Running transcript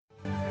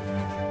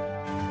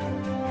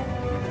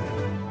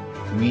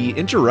We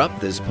interrupt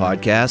this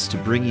podcast to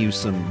bring you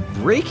some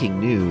breaking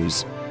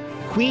news.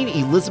 Queen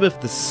Elizabeth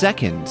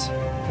II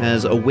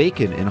has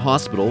awakened in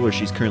hospital where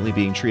she's currently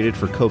being treated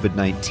for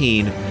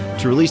COVID-19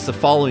 to release the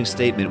following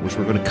statement, which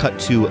we're going to cut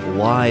to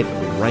live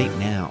right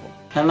now.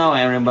 Hello,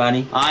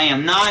 everybody. I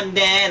am not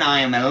dead. I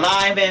am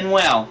alive and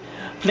well.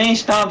 Please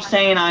stop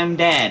saying I'm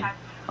dead.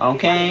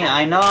 Okay?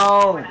 I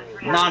know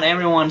not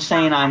everyone's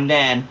saying I'm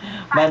dead,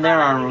 but there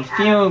are a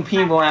few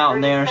people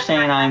out there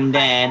saying I'm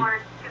dead.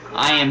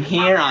 I am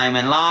here. I'm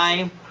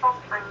alive.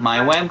 My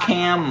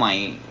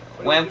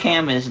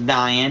webcam is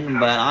dying,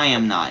 but I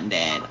am not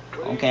dead.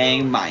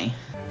 Okay? Bye.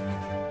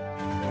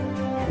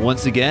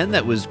 Once again,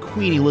 that was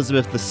Queen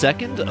Elizabeth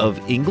II of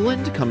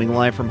England coming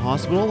live from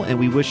hospital, and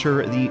we wish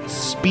her the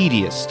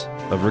speediest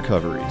of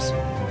recoveries.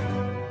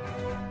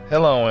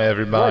 Hello,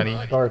 everybody.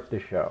 Let's start the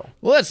show.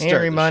 Let's Hey, start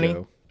everybody. the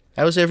show.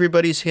 How's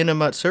everybody's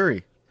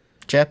Hinamatsuri?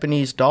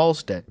 Japanese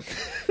dolls day.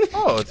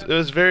 Oh, it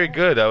was very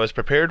good. I was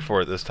prepared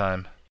for it this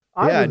time.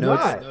 Yeah, no,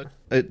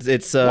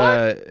 it's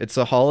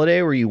a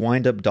holiday where you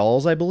wind up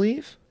dolls, I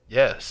believe.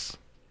 Yes.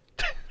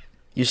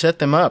 You set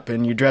them up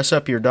and you dress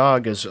up your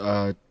dog as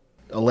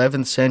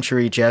 11th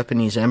century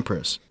Japanese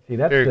empress. See,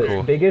 that's Very the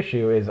cool. big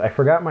issue is I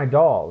forgot my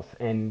dolls,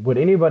 and would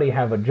anybody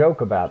have a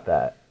joke about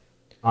that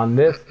on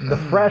this the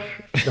fresh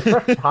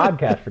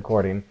podcast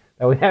recording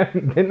that we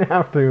didn't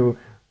have to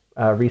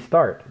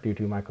restart due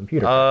to my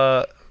computer?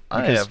 I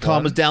Because have Tom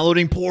one. was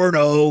downloading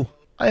porno.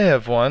 I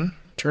have one.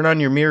 Turn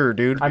on your mirror,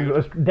 dude. I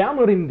was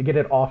downloading to get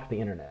it off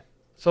the internet.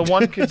 So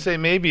one could say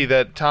maybe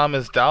that Tom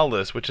is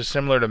Dowless, which is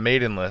similar to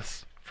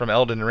Maidenless from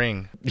Elden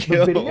Ring.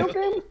 The video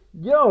game?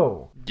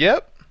 Yo,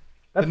 Yep,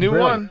 that's the new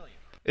brilliant. one.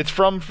 It's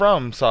from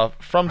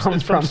software.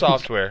 It's from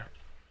software.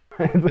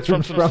 I think it's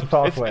from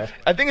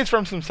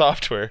some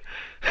software.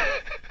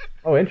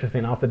 Oh,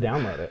 interesting. I'll have to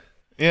download it.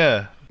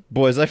 Yeah.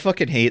 Boys, I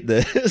fucking hate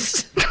this.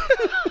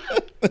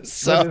 This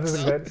So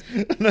this sucks.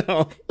 isn't good.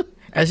 No.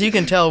 As you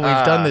can tell,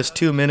 we've done this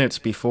 2 minutes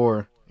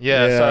before.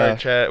 Yeah, Yeah. sorry,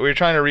 chat. We were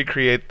trying to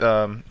recreate.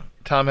 Tom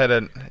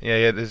had he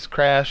had his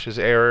crash, his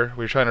error.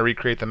 We were trying to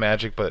recreate the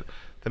magic, but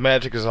the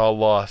magic is all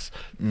lost.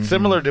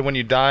 Similar to when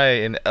you die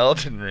in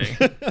Elden Ring.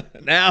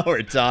 Now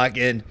we're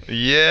talking.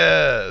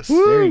 Yes.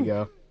 There you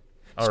go.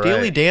 All Steely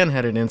right. Dan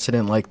had an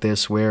incident like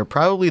this where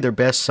probably their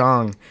best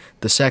song,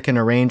 the second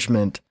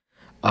arrangement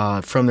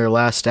from their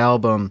last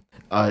album,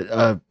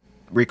 a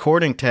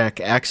recording tech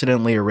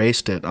accidentally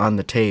erased it on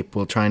the tape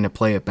while trying to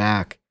play it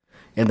back.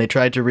 And they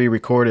tried to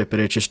re-record it, but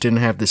it just didn't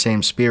have the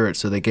same spirit,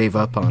 so they gave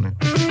up on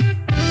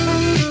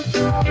it.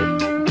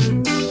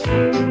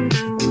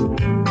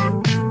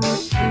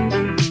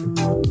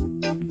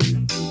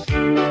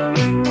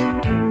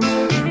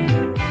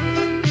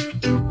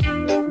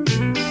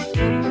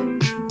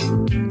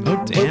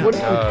 Oh, damn.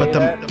 Wouldn't you say But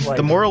that, like,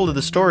 the moral of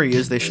the story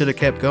is they should have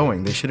kept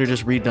going. They should have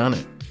just redone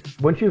it.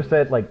 wouldn't you have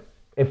said, like,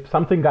 if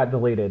something got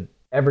deleted,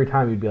 every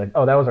time you'd be like,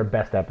 oh, that was our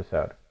best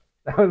episode.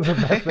 That was the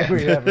best thing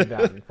we've ever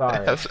done.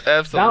 Sorry.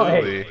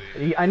 Absolutely. Now,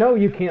 hey, I know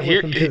you can't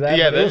listen to that.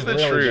 yeah, but it that's was the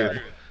really truth.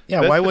 good. Yeah,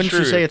 That's why the wouldn't you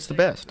truth. say it's the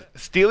best?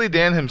 Steely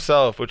Dan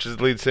himself, which is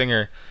the lead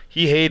singer,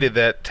 he hated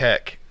that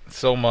tech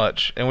so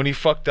much. And when he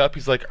fucked up,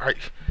 he's like,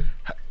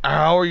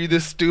 how are you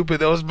this stupid?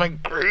 That was my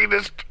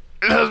greatest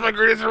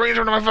arrangement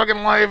of my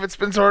fucking life. It's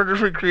been so hard to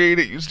recreate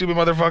it, you stupid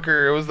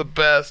motherfucker. It was the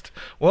best.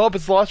 Well,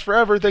 it's lost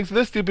forever thanks to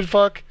this stupid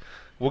fuck.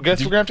 Well, guess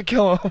we're going to have to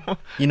kill him.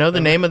 You know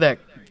the name of that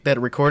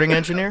recording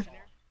engineer?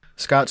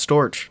 Scott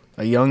Storch.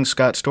 A young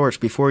Scott Storch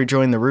before he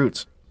joined the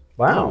Roots.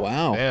 Wow. Oh,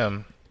 wow.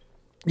 Damn.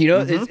 You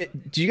know,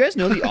 do you guys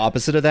know the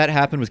opposite of that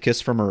happened with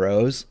Kiss from a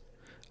Rose?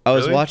 I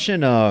was Really?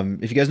 watching,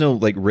 if you guys know,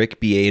 like,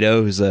 Rick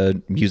Beato, who's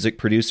a music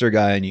producer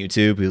guy on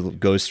YouTube who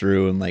goes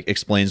through and, like,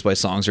 explains why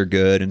songs are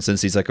good. And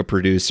since he's, like, a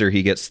producer,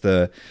 he gets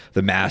the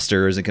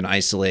masters and can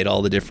isolate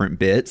all the different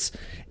bits.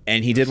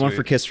 And he did one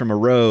for Kiss from a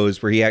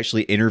Rose where he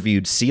actually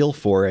interviewed Seal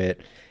for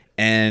it.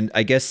 And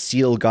I guess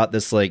Seal got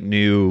this, like,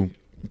 new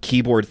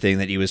keyboard thing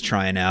that he was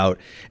trying out,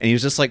 and he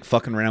was just like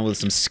fucking around with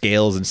some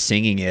scales and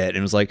singing it, and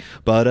it was like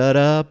ba da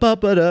da ba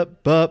ba da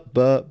ba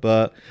ba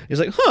ba. He's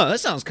like, that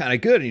sounds kind of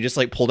good, and he just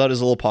like pulled out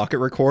his little pocket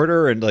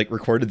recorder and like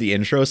recorded the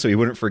intro so he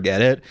wouldn't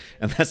forget it,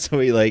 and that's how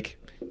he like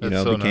That's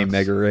so became nuts.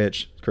 mega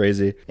rich. It's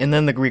crazy. And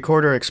then the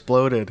recorder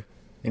exploded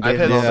and I've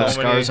gave him all had the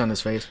so scars many- on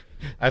his face.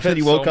 I've Then had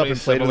he woke so up many and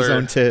played with his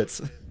similar- own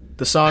tits.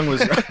 The song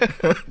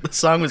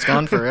was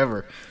gone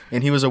forever,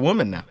 and he was a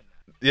woman now.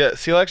 Yeah,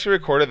 Seal actually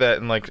recorded that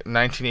in like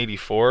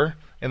 1984,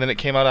 and then it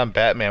came out on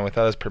Batman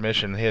without his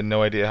permission. He had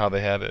no idea how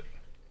they had it.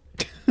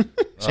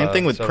 Same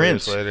thing with several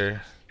years Prince.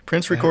 later.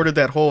 Prince recorded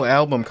that whole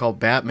album called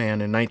Batman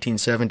in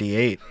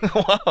 1978.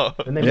 Wow.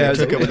 And then He Yeah,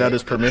 took it without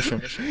his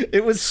permission.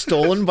 It was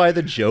stolen by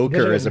the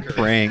Joker as a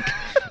prank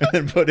and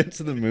then put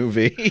into the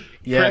movie.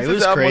 Yeah, it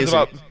was crazy.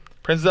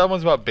 Prince's album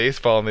was about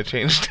baseball, and they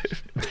changed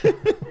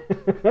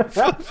it.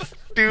 So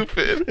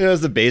stupid. It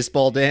was the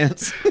baseball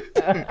dance.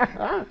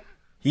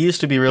 He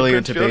used to be really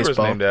Prince into Fielder was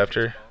baseball. named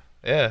after.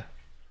 Yeah.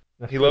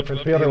 He loved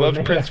Prince Fielder was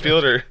named Prince after.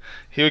 Fielder.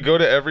 He would go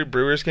to every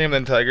Brewers game,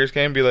 then Tigers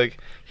game, and be like,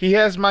 "He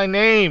has my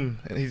name,"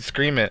 and he'd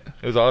scream it.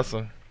 It was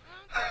awesome.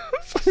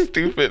 So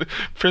stupid.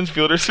 Prince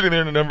Fielder sitting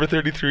there in a number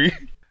 33.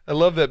 I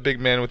love that big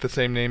man with the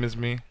same name as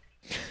me.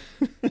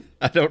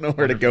 I don't know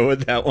where to go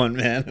with that one,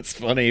 man. It's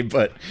funny,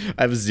 but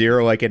I have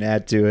zero I can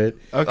add to it.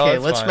 Okay,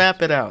 that's let's fine.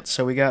 map it out.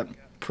 So we got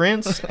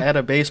Prince at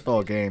a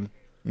baseball game,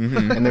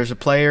 and there's a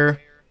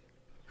player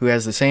who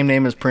has the same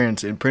name as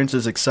Prince, and Prince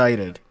is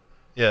excited.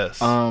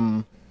 Yes.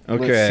 Let's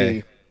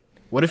Okay. see.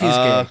 What if he's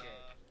gay?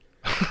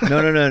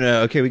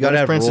 No. Okay, we got to if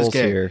have Prince is rules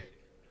gay? here.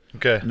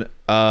 Okay.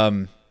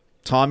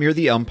 Tom, you're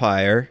the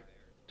umpire.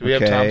 Do we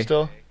have Okay. Tom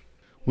still?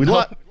 We No.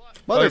 lo-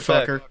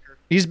 Motherfucker.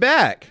 He's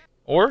back.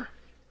 Or?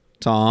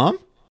 Tom?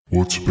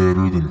 What's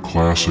better than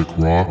classic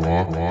rock?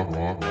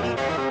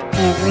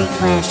 Every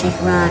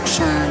classic rock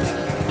song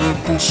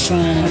at the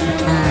same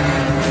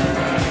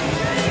time.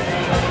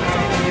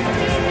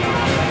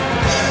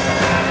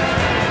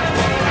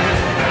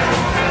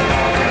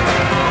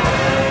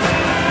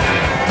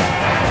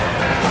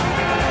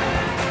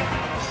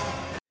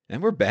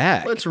 And we're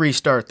back. Let's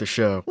restart the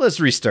show. Let's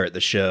restart the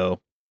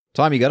show.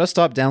 Tom, you got to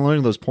stop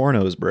downloading those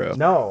pornos, bro.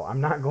 No, I'm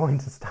not going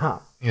to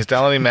stop. He's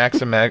downloading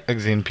Maxim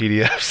magazine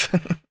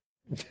PDFs.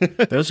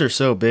 Those are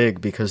so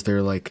big because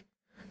they're like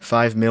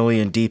 5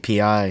 million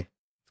DPI.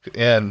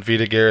 Yeah, and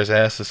Vita Guerra's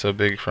ass is so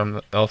big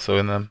also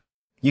in them.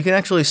 You can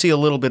actually see a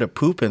little bit of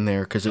poop in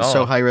there because it's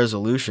so Oh. high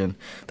resolution.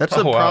 That's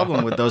the Oh, wow.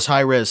 problem with those high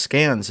res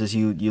scans is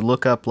you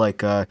look up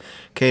like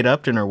Kate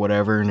Upton or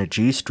whatever in a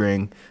G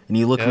string and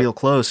you look Yep. real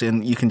close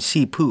and you can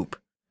see poop.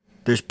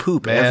 There's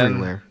poop Man.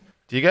 everywhere.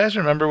 Do you guys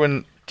remember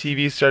when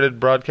TV started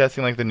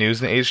broadcasting like the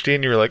news in HD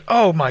and you were like,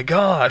 oh my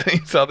god,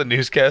 you saw the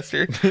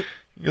newscaster?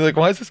 You're like,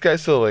 why is this guy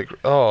still like,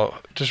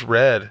 just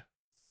red?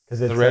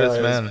 Because it's The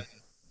reddest man.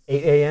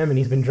 8 a.m. and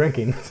he's been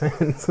drinking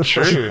since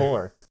True.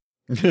 4.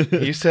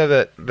 He used to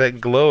have that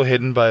glow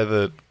hidden by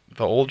the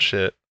old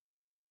shit.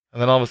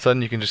 And then all of a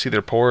sudden you can just see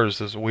their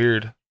pores. It's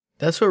weird.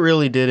 That's what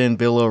really did in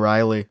Bill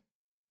O'Reilly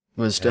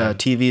was Yeah.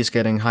 TVs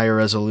getting higher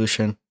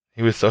resolution.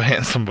 He was so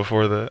handsome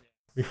before that.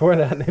 Before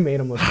that, they made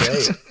him look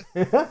great.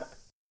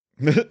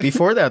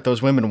 Before that,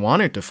 those women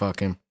wanted to fuck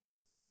him.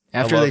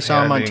 After love they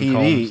saw him on Hannity and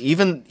TV,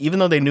 Combs. even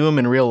though they knew him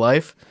in real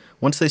life,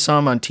 once they saw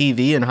him on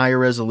TV in higher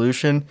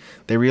resolution,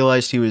 they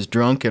realized he was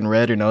drunk and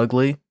red and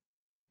ugly.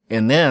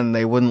 And then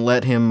they wouldn't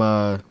let him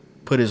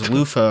put his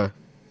loofah,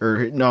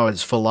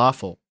 his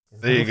falafel.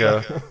 There you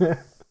go.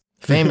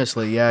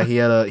 Famously, yeah,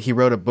 he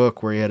wrote a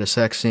book where he had a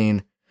sex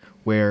scene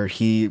where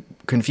he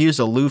confused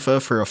a loofah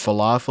for a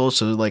falafel.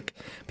 So like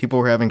people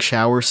were having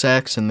shower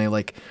sex and they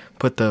like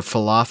put the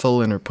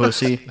falafel in her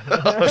pussy.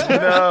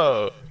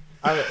 No.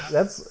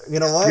 That's, you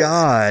know what?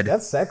 God.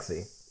 That's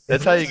sexy.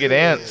 That's how you get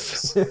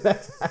ants.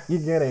 That's how you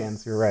get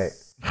ants, you're right.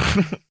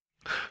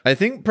 I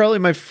think probably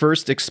my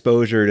first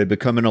exposure to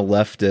becoming a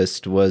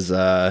leftist was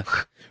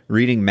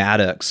reading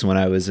Maddox when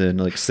I was in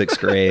like 6th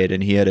grade,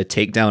 and he had a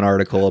takedown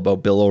article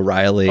about Bill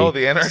O'Reilly. Oh,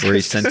 the anarchist. where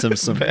he sent him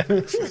some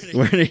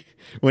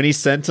when he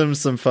sent him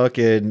some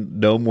fucking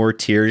No More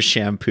Tears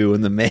shampoo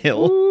in the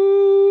mail.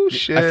 Ooh,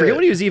 shit. I forget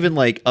what he was even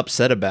like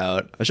upset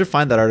about. I should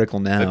find that article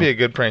now. That'd be a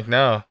good prank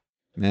now.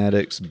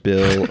 Maddox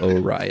Bill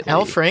O'Reilly.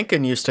 Al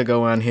Franken used to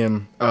go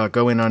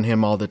in on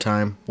him all the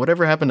time.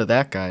 Whatever happened to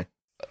that guy?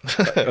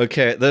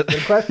 Okay, Good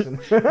question.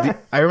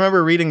 I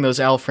remember reading those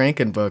Al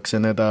Franken books,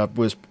 and it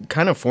was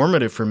kind of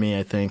formative for me,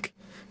 I think,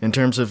 in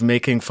terms of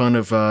making fun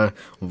of the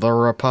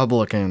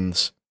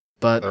Republicans.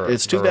 But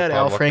it's too the bad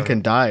Al Republican.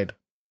 Franken died.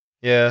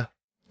 Yeah.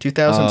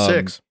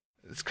 2006.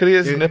 It's because he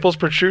has nipples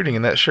protruding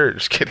in that shirt.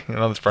 Just kidding.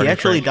 No, that's He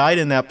actually died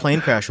in that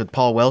plane crash with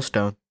Paul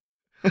Wellstone.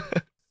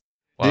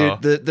 Wow.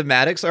 Dude, the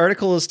Maddox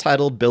article is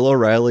titled "Bill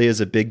O'Reilly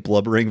is a big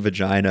blubbering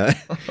vagina,"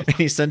 and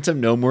he sent him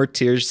No More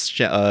Tears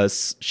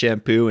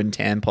shampoo and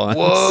tampons.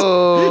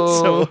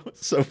 Whoa.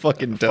 so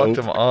fucking dope. Fucked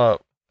him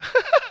up.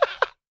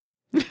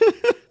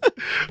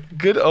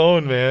 Good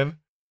own, man.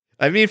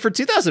 I mean, for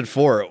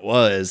 2004, it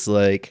was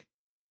like,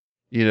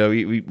 you know,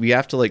 we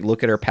have to like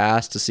look at our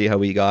past to see how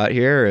we got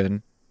here,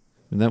 and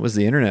that was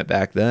the internet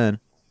back then.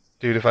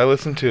 Dude, if I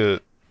listen to...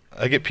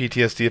 I get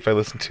PTSD if I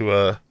listen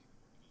to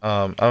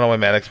I don't know why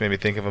Maddox made me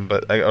think of him,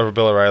 but or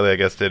Bill O'Reilly, I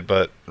guess, did.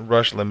 But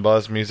Rush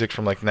Limbaugh's music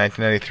from like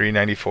 1993,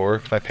 94,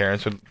 'cause my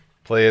parents would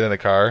play it in the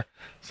car.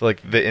 So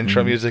like the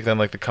intro music, then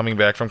like the coming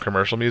back from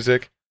commercial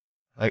music.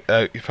 Like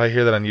if I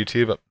hear that on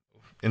YouTube,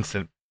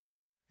 instant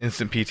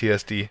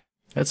PTSD.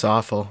 That's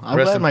awful. I'm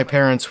Rest glad in- my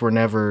parents were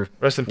never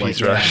Rest in like,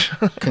 peace, Rush.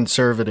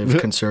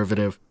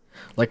 conservative.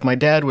 Like my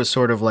dad was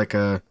sort of like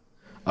a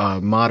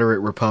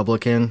moderate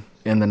Republican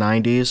in the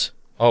 90s.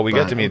 Oh, we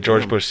got But- to meet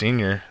George Bush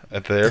Sr.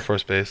 at the Air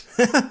Force Base.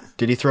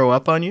 Did he throw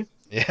up on you?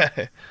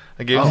 Yeah,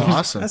 I gave Oh, him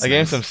awesome. I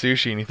gave him some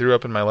sushi and he threw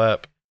up in my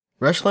lap.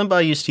 Rush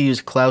Limbaugh used to use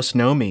Klaus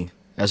Nomi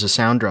as a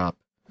sound drop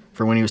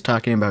for when he was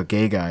talking about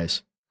gay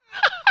guys.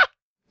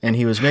 And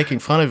he was making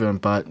fun of him,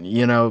 but,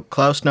 you know,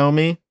 Klaus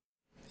Nomi,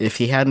 if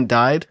he hadn't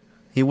died,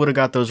 he would have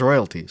got those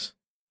royalties.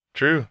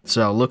 True.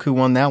 So look who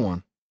won that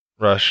one.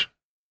 Rush.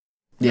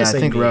 Yeah, Yes, I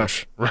think indeed.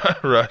 Rush.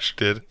 Rush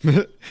did. I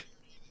wish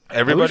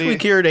Everybody. we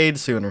cured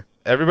AIDS sooner.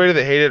 Everybody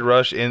that hated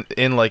Rush in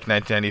like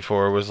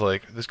 1994 was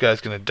like, this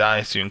guy's gonna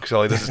die soon because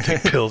all he does is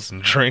take pills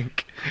and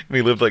drink. And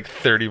he lived like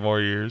 30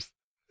 more years.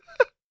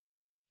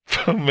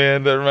 Oh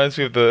man, that reminds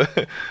me of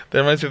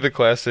the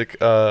classic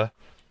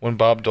when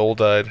Bob Dole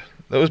died.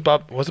 Was it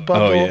Bob Oh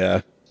Dole?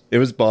 yeah, it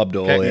was Bob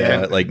Dole.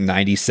 Like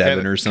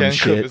 97 or some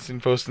shit.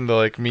 Ken posting the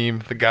like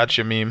meme, the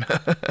gotcha meme.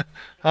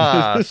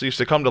 So you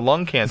succumbed to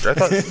lung cancer. I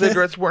thought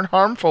cigarettes weren't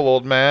harmful,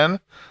 old man.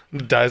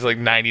 Dies like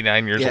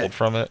 99 years old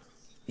from it.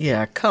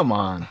 Yeah, come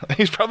on.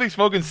 He's probably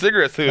smoking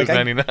cigarettes till he was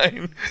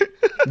 99.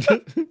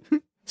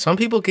 Some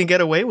people can get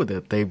away with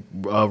it. They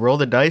roll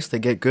the dice, they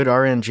get good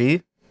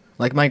RNG.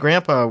 Like my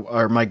grandpa,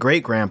 or my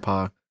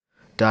great-grandpa,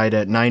 died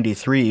at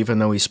 93, even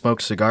though he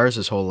smoked cigars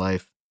his whole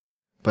life.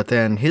 But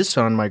then his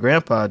son, my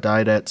grandpa,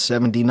 died at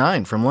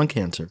 79 from lung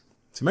cancer.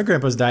 So my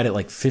grandpa's died at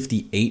like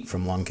 58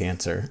 from lung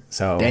cancer.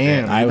 So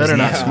damn, I better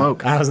not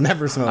smoke. I was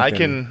never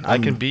smoking. I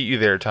can beat you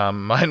there,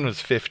 Tom. Mine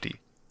was 50.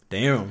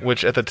 Damn.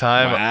 Which at the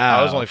time,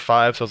 I was only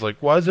 5, so I was like,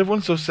 why is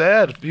everyone so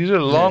sad? These are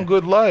a long,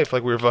 good life.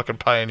 Like we were fucking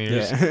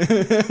pioneers.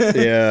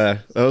 Yeah.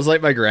 I was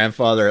like my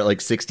grandfather at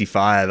like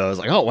 65. I was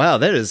like, oh, wow,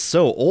 that is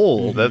so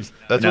old. That's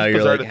what's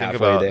bizarre to think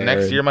about.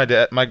 Next year,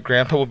 my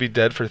grandpa will be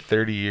dead for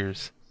 30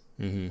 years.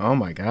 Mm-hmm. Oh,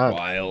 my God.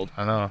 Wild.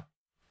 I know.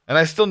 And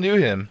I still knew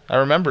him. I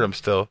remember him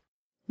still.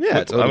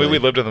 Yeah, totally. I mean, we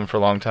lived with him for a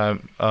long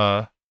time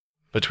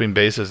between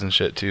bases and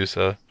shit, too,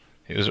 so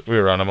we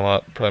were around him a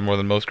lot, probably more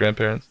than most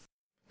grandparents.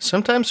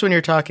 Sometimes when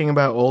you're talking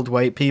about old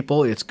white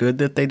people, it's good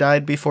that they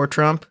died before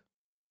Trump.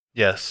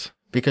 Yes.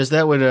 Because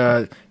that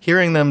would,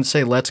 hearing them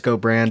say, let's go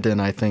Brandon,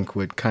 I think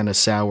would kind of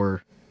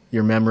sour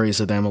your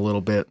memories of them a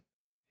little bit.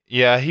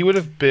 Yeah, he would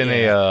have been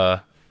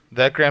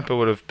that grandpa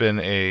would have been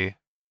a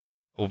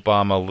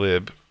Obama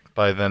lib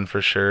by then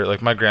for sure.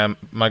 Like my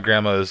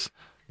grandma is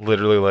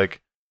literally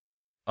like,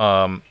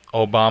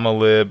 Obama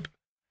lib,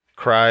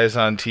 cries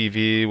on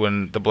TV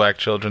when the Black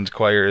Children's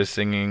Choir is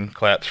singing,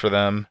 claps for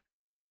them.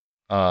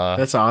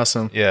 That's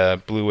awesome. Yeah,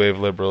 blue wave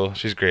liberal.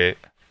 She's great.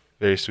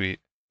 Very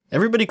sweet.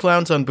 Everybody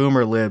clowns on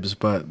boomer libs,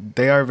 but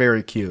they are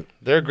very cute.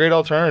 They're a great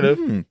alternative.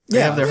 Mm-hmm. They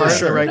have their heart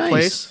in the right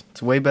place.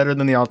 It's way better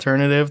than the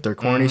alternative. They're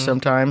corny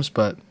sometimes,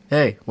 but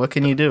hey, what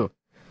can you do?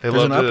 There's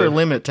an upper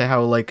limit to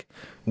how like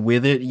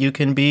with it you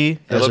can be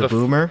as a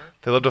boomer.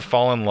 They love to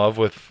fall in love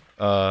with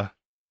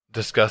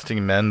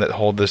disgusting men that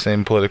hold the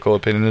same political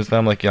opinion as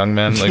them, like young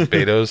men, like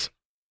Beto's.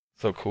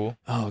 So cool.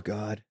 Oh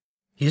God.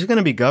 He's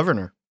gonna be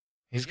governor.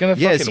 He's gonna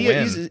fucking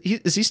win.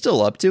 Is he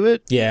still up to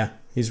it? Yeah,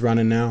 he's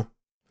running now.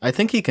 I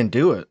think he can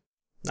do it.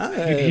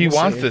 He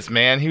wants this,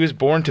 man. He was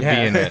born to be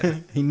in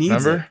it. He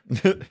needs it.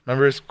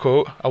 Remember his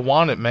quote? I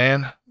want it,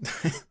 man.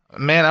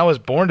 Man, I was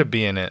born to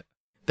be in it.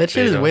 That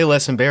shit is way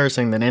less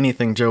embarrassing than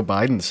anything Joe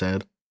Biden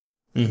said.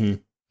 Mm-hmm.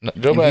 No,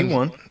 Joe Biden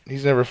won.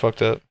 He's never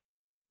fucked up.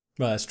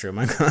 Well, that's true.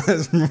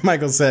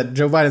 Michael said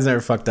Joe Biden's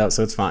never fucked up,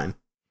 so it's fine.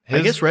 I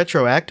guess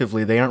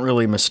retroactively, they aren't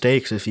really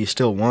mistakes if he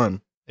still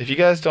won. If you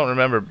guys don't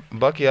remember,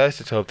 Bucky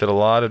Isotope did a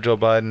lot of Joe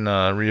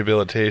Biden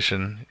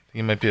rehabilitation.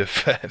 He might be a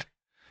Fed.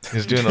 He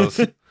was doing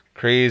those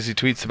crazy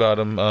tweets about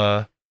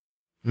him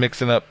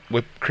mixing up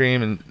whipped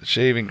cream and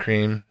shaving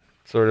cream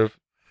sort of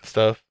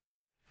stuff.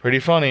 Pretty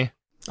funny.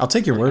 I'll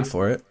take your word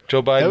for it.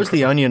 Joe Biden. That was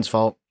the Onion's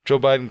fault. Joe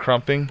Biden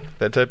crumping,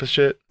 that type of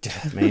shit.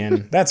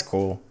 Man, that's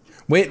cool.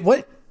 Wait,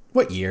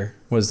 what year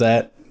was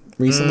that?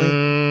 Recently?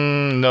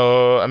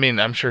 No, I mean,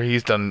 I'm sure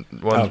he's done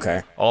one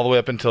all the way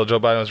up until Joe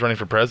Biden was running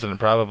for president,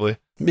 probably.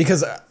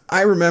 Because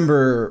I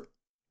remember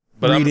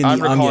reading I'm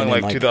The recalling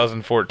Onion like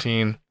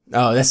 2014.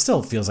 Oh, that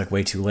still feels like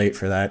way too late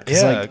for that.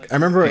 Yeah. Like, I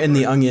remember in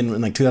The Onion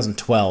in like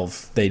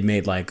 2012, they'd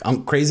made like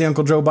Crazy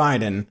Uncle Joe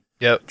Biden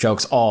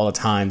jokes all the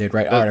time. They'd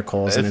write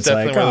articles, and it's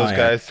like, where those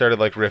guys started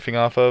like riffing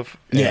off of.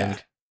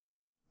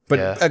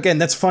 But again,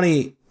 that's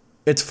funny.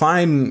 It's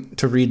fine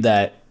to read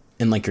that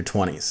in like your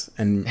 20s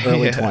and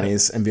early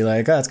 20s and be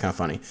like, oh, that's kind of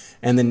funny.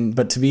 And then,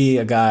 but to be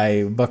a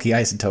guy Bucky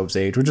Isotope's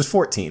age, which is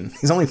 14,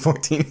 he's only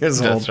 14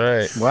 years old. That's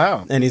right.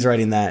 Wow. And he's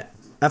writing that.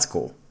 That's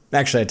cool.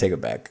 Actually, I take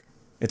it back.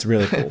 It's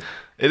really cool.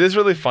 It is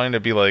really fun to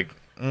be like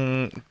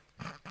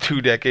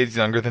 2 decades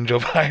younger than Joe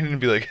Biden and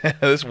be like,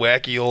 this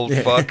wacky old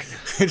fuck.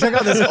 Check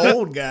out this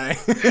old guy.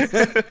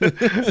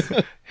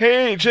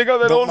 Hey, check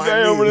out that old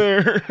guy over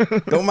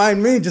there. Don't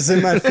mind me, just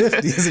in my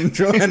 50s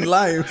enjoying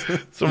life.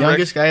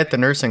 Youngest guy at the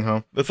nursing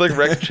home. That's like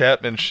Rex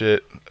Chapman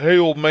shit. Hey,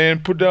 old man,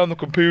 put down the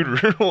computer.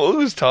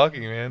 Who's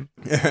talking, man?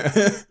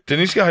 Didn't he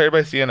just get hired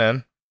by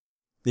CNN?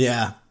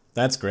 Yeah,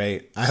 that's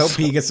great. I hope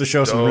he gets to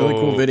show some really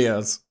cool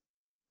videos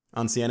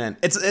on CNN.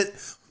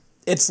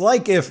 It's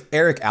like if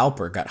Eric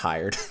Alper got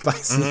hired by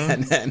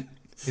CNN.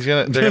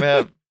 They're gonna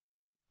have.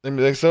 They'll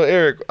be like, so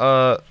Eric,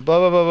 blah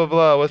blah blah blah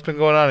blah. What's been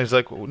going on? He's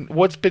like,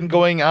 what's been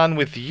going on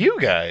with you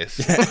guys?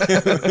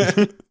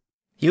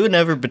 He would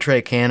never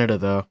betray Canada,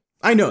 though.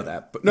 I know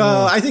that, but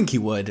no, I think he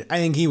would. I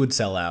think he would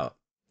sell out.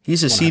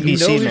 He's a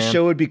CBC man. His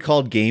show would be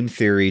called Game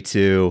Theory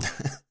too.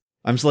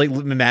 I'm just like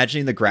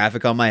imagining the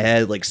graphic on my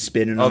head, like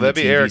spinning on the that'd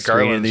be TV Eric screen,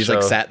 Garland's and he's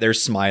like show. sat there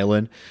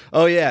smiling.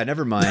 Oh yeah,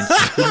 never mind.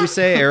 Did you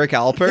say Eric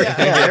Alper?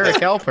 Yeah, Eric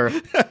Alper.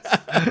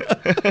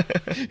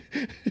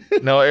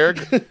 No,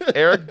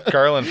 Eric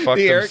Garland fucked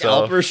The Eric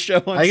himself. Alper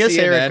show on I guess CNN,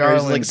 Eric where he's,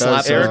 Garland like does,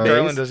 slapping Eric his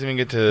Garland face. doesn't even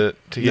get to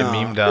get No.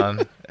 memed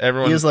on.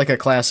 Everyone He is like a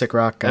classic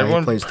rock guy. He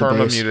everyone plays the bass.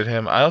 perma-muted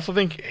him. I also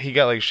think he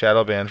got like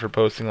shadow banned for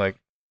posting like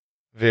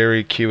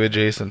very Q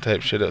adjacent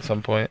type shit at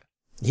some point.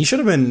 He should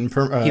have been.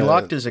 He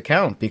locked his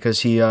account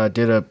because he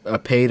did a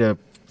pay to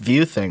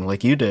view thing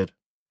like you did.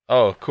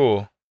 Oh,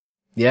 cool.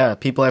 Yeah,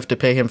 people have to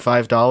pay him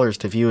 $5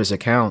 to view his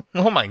account.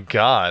 Oh my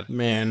god.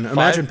 Man,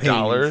 imagine paying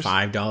 $5?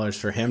 $5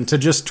 for him to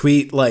just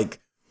tweet like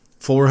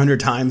 400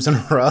 times in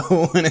a row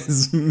when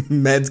his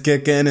meds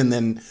kick in and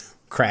then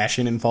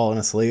crashing and falling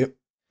asleep.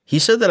 He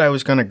said that I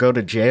was going to go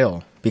to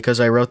jail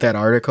because I wrote that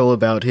article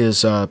about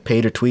his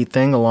pay to tweet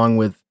thing along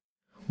with,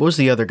 what was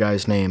the other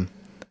guy's name?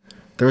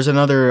 There was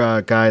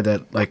another guy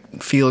that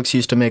like Felix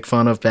used to make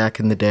fun of back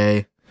in the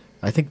day.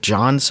 I think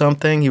John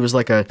something. He was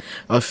like a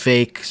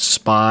fake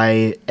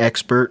spy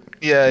expert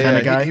kind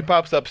of guy. He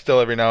pops up still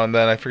every now and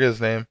then. I forget his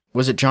name.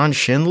 Was it John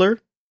Schindler?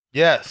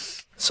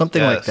 Yes.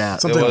 Something like that.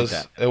 Something like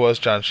that. It was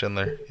John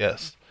Schindler.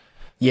 Yes.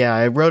 Yeah,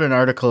 I wrote an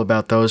article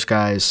about those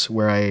guys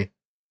where I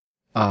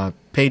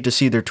paid to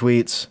see their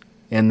tweets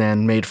and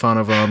then made fun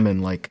of them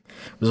and like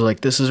was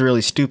like, this is a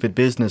really stupid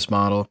business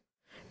model.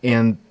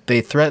 And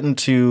they threatened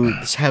to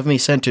have me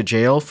sent to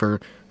jail for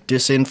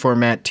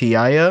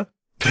disinformatia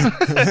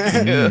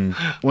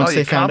once Oh, they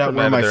you found out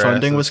where complimented my their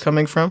funding was asses.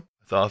 coming from.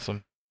 That's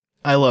awesome.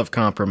 I love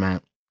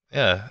Compromat.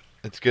 Yeah,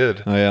 it's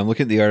good. Oh yeah, I'm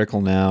looking at the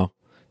article now.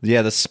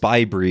 Yeah, the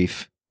spy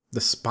brief.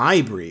 The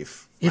spy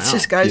brief. It's Wow.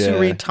 just guys Yeah. who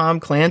read Tom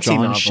Clancy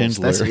John novels.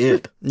 Schindler. That's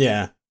it.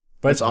 Yeah.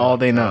 But That's all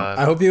they know. God.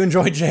 I hope you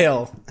enjoy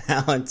jail,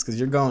 Alex, because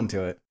you're going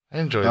to it. I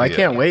enjoy. I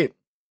can't wait.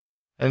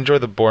 I enjoy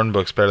the Bourne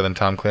books better than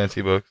Tom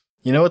Clancy books.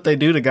 You know what they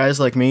do to guys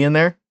like me in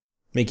there?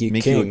 Make you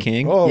Make king. you a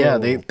king? Oh, Yeah,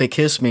 they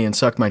kiss me and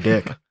suck my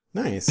dick.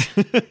 Nice.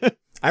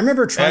 I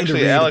remember trying to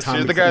Actually, read Alex, a Tom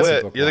you're the guy Clancy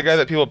that book you're the guy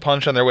that people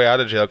punch on their way out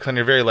of jail. Because on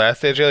your very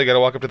last day of jail, you got to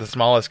walk up to the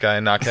smallest guy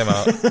and knock him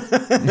out.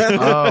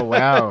 Oh,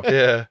 wow.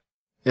 Yeah,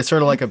 It's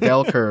sort of like a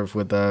bell curve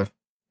with the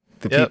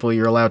Yep. people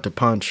you're allowed to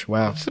punch.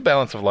 Wow. it's the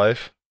balance of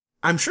life.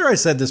 I'm sure I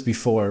said this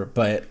before,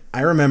 but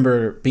I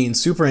remember being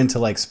super into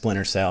like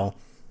Splinter Cell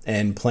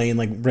and playing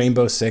like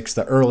Rainbow Six,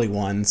 the early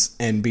ones,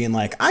 and being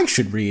like, I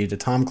should read a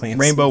Tom Clancy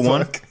Rainbow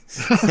One? book.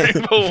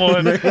 Rainbow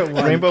One.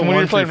 Rainbow when One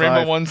you're playing through Rainbow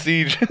five. One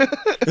Siege,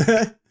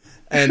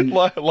 And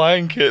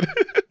Lion Kid.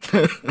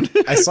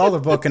 I saw the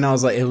book and I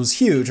was like, it was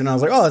huge, and I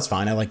was like, oh, that's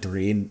fine. I like to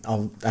read.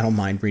 I don't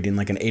mind reading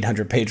like an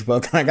 800-page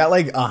book. And I got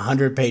like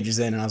 100 pages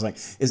in, and I was like,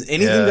 is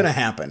anything Yeah. gonna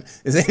happen?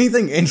 Is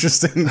anything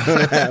interesting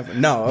gonna happen?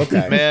 No,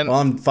 okay, Man. Well,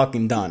 I'm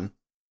fucking done.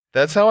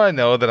 That's how I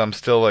know that I'm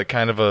still like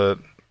kind of a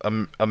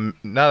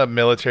not a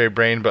military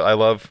brain, but I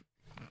love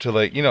to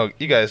like, you know,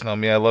 you guys know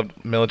me. I love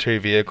military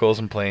vehicles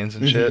and planes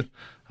and shit.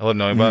 I love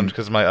knowing about them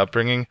because of my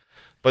upbringing.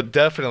 But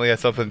definitely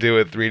has something to do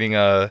with reading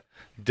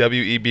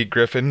W.E.B.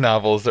 Griffin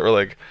novels that were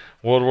like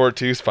World War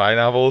II spy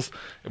novels.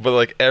 But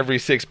like every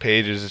 6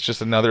 pages, it's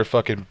just another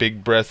fucking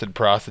big-breasted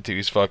prostitute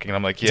who's fucking. And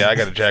I'm like, yeah, I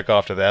got to jack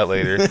off to that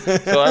later.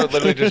 So I would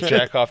literally just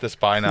jack off to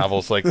spy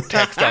novels, like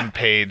text on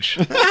page.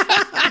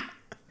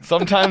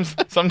 Sometimes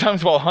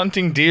while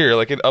hunting deer,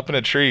 like up in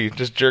a tree,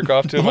 just jerk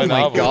off to my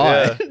novel.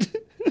 God.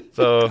 Yeah.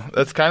 So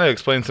that's kind of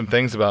explains some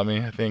things about me,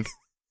 I think.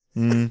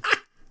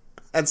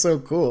 That's so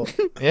cool.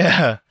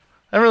 Yeah.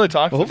 I haven't really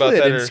talked Well, about hopefully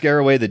they that. didn't scare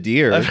away the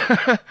deer.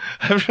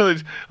 I've really.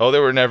 Oh, they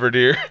were never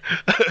deer.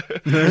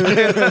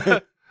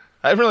 I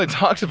haven't really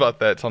talked about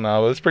that till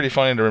now, but it's pretty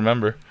funny to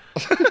remember.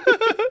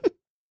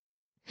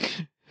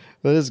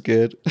 That is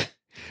good.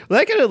 Well,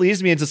 that kind of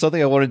leads me into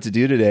something I wanted to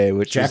do today,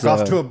 which Jack is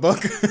off to a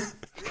book.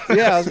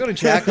 yeah, I was going to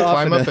jack off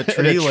Climb in up a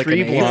tree like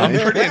an blind.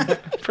 alien.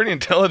 Pretty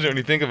intelligent when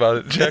you think about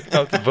it. Check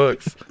out the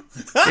books.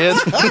 Yeah,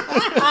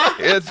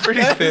 it's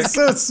pretty thick. It's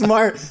so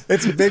smart.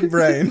 It's big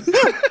brain.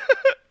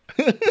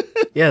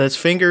 Yeah, that's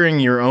fingering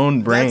your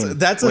own brain.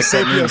 That's a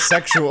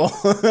sapiosexual.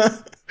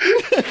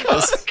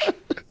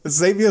 A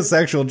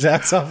sapiosexual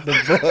jacks off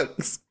the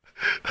books.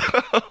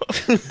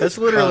 That's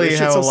literally this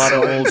how shit's a lot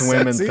of so old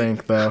women sexy.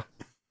 think, though.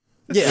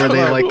 Yeah,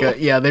 Where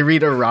they they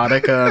read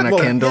erotica on a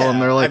Well, Kindle,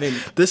 and they're yeah, like, I mean-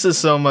 this is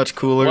so much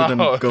cooler than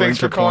Wow, going thanks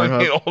to for calling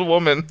me Pornhub. an old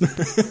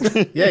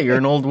woman. Yeah, you're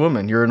an old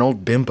woman. You're an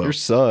old bimbo. You're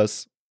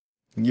sus.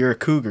 You're a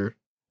cougar.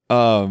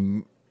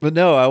 But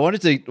no, I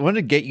wanted to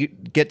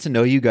get to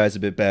know you guys a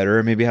bit better,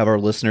 and maybe have our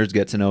listeners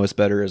get to know us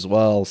better as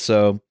well.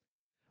 So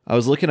I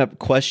was looking up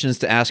questions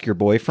to ask your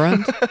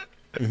boyfriend,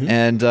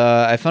 and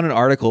I found an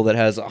article that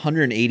has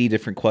 180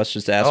 different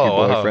questions to ask your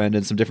wow. boyfriend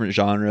in some different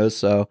genres.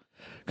 So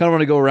kind of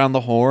want to go around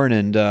the horn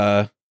and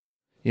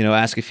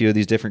ask a few of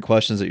these different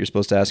questions that you're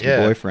supposed to ask your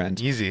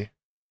boyfriend. Easy.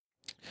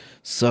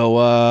 So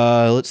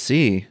let's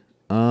see.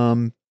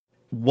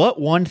 What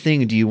one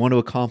thing do you want to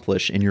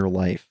accomplish in your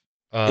life?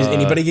 Is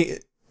anybody?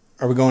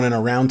 Are we going in a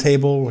round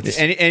table? Just,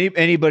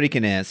 Anybody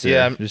can answer.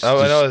 Yeah, Just- I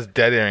know just- it's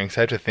dead earrings.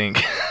 I have to think.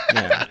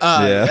 yeah.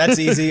 Yeah. That's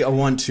easy. I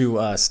want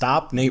to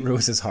stop Nate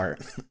Ruiz's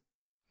heart.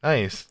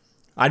 Nice.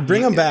 I'd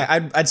bring him back.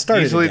 I'd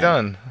start Easily it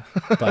again,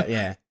 done. but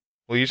yeah.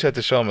 Well, you just have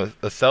to show him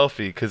a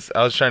selfie, because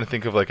I was trying to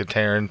think of like a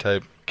Taryn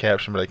type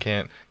caption, but I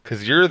can't,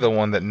 because you're the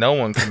one that no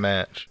one can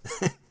match.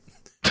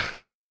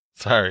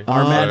 Sorry.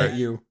 I'm mad at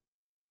you.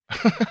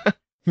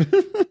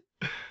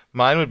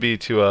 Mine would be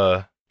to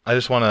I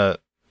want to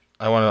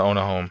own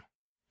a home.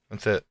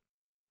 That's it.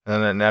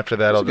 And then after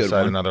that, I'll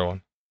decide another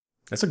one.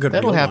 That's a good.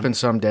 That'll happen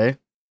someday.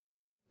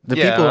 The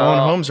people who own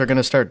homes are going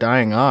to start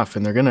dying off,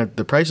 and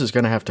the price is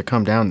going to have to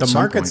come down. The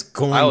market's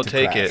going. I will to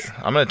take crash. it.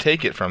 I'm going to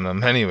take it from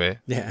them anyway.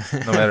 Yeah.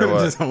 No matter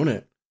what. Just own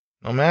it.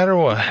 No matter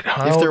what.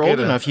 If they're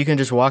old enough, you can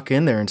just walk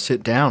in there and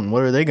sit down.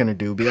 What are they going to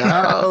do? Be like,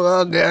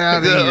 oh, get out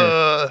of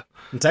here.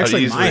 It's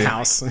actually my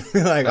house.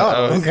 Like,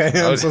 okay,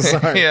 I'm so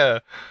sorry. Yeah.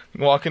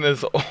 Walk in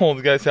this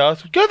old guy's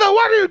house.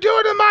 What are you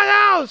doing in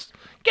my house?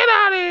 Get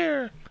out of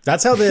here.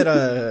 That's how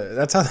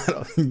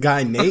that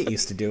guy Nate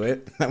used to do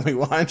it that we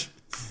watch.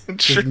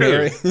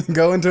 True.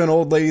 Go into an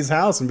old lady's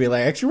house and be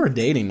like, actually, we're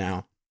dating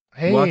now.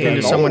 Hey, walk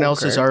into someone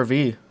else's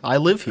RV. I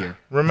live here.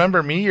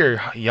 Remember me,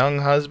 your young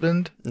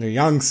husband? Your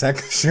young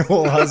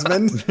sexual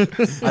husband?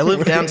 I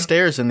live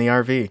downstairs in the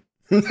RV.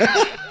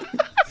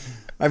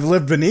 I've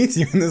lived beneath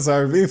you in this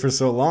RV for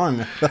so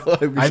long.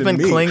 I've been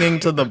clinging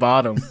to the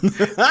bottom.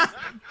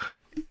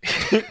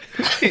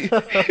 You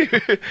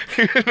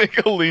would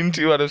make a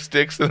lean-to out of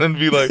sticks and then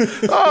be like,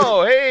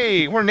 "Oh,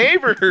 hey, we're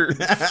neighbors."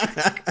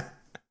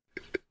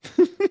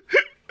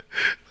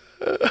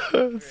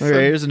 Okay,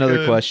 here's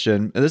another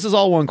question. And this is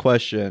all one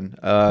question,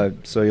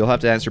 so you'll have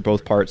to answer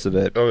both parts of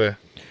it. Okay.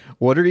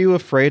 What are you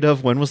afraid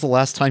of? When was the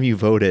last time you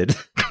voted?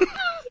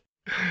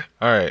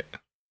 All right.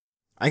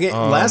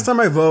 Last time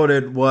I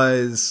voted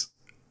was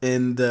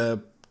in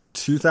the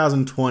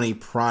 2020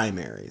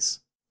 primaries.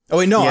 Oh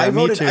wait, no, Yeah, I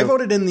voted. me too. I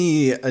voted in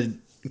the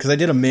because I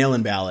did a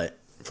mail-in ballot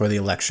for the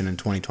election in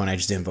 2020. I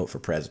just didn't vote for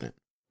president.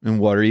 And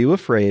what are you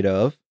afraid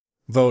of?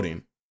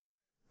 Voting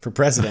for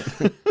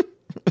president.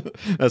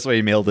 That's why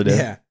you mailed it in.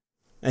 Yeah,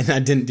 and I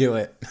didn't do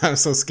it. I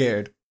was so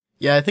scared.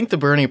 Yeah, I think the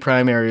Bernie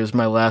primary was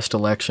my last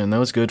election. That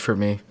was good for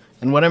me.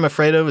 And what I'm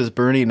afraid of is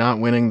Bernie not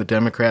winning the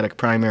Democratic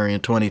primary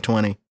in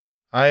 2020.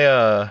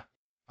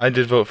 I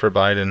did vote for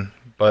Biden,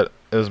 but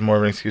it was more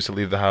of an excuse to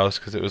leave the house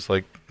because it was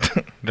like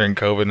during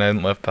COVID and I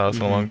hadn't left the house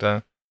in a long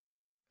time.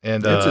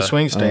 And It's a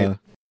swing state.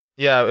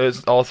 yeah, it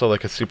was also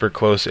like a super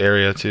close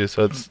area too,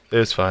 so it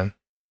was fine.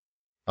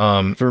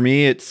 For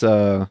me, it's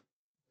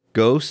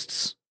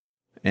ghosts,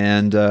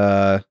 and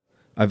I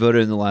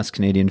voted in the last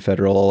Canadian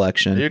federal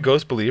election. Are you a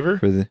ghost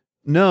believer?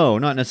 No,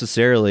 not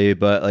necessarily,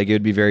 but like it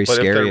would be very But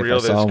scary if they're real, I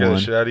saw they scare one.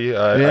 the shit out of you.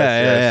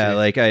 Yeah.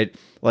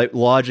 Like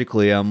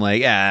logically, I'm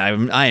like,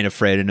 I ain't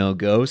afraid of no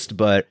ghost.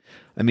 But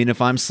I mean,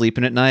 if I'm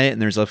sleeping at night and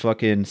there's a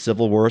fucking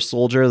Civil War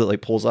soldier that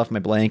like pulls off my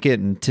blanket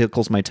and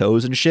tickles my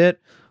toes and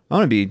shit, I'm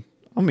gonna be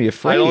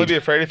afraid. I'd only be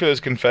afraid if it was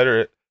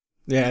Confederate.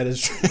 Yeah, it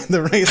is the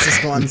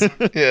racist ones.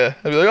 Yeah,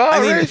 I'd be like,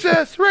 oh,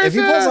 racist.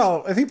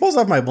 If he pulls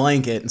off my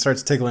blanket and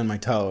starts tickling my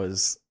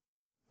toes,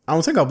 I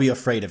don't think I'll be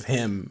afraid of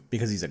him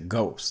because he's a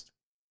ghost.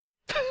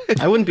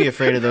 I wouldn't be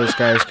afraid of those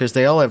guys because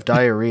they all have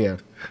diarrhea.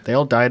 They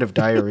all died of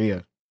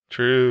diarrhea.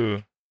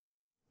 True.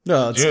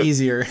 No, it's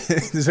easier.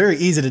 It's very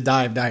easy to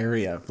die of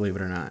diarrhea, believe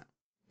it or not.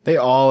 They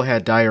all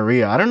had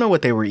diarrhea. I don't know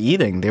what they were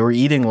eating. They were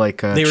eating like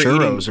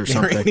churros or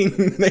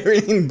something. They were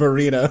eating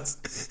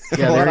burritos.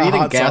 Yeah, they were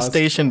eating gas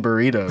station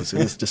burritos. It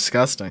was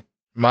disgusting.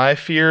 My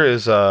fear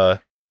is I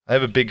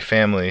have a big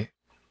family,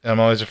 and I'm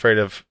always afraid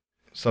of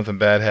something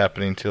bad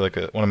happening to like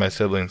one of my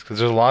siblings because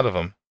there's a lot of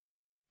them.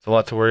 It's a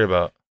lot to worry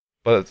about.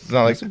 But it's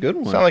not That's a good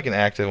one. It's not like an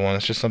active one.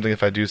 It's just something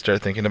if I do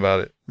start thinking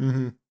about it.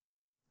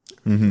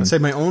 I'd say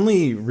my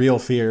only real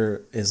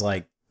fear is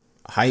like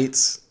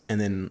heights and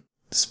then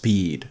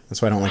speed.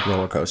 That's why I don't like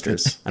roller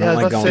coasters. I don't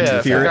like going too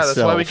fast. That's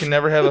why we can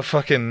never have a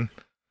fucking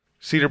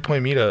Cedar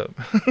Point meetup.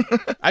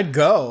 I'd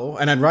go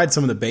and I'd ride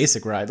some of the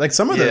basic rides. Like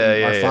some of them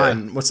are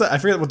fine. Yeah. What's that? I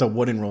forget what the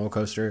wooden roller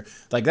coaster.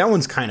 Like that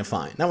one's kind of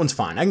fine. That one's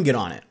fine. I can get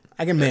on it.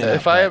 I can man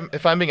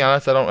If I'm being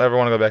honest, I don't ever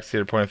want to go back to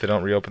Cedar Point if they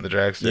don't reopen the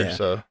dragster. Yeah.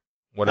 So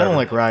whatever. I don't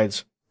like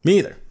rides. Me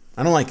either.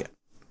 I don't like it.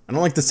 I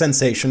don't like the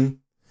sensation.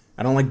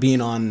 I don't like being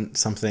on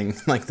something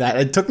like that.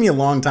 It took me a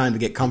long time to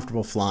get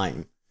comfortable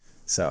flying.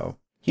 So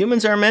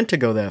Humans aren't meant to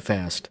go that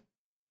fast.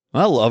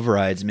 I love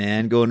rides,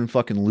 man. Going in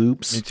fucking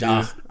loops. Me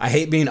too. I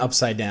hate being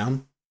upside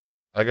down.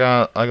 I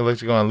like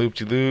to go on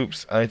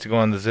loop-de-loops. I like to go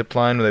on the zip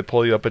line where they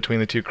pull you up between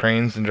the two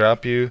cranes and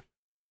drop you.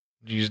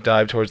 You just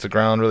dive towards the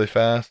ground really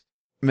fast.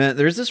 Man,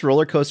 there's this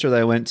roller coaster that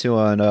I went to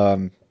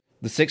on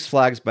the Six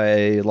Flags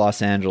by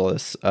Los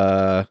Angeles.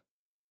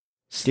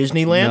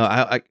 Disneyland? No,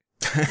 I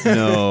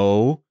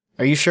no.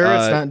 Are you sure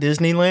it's not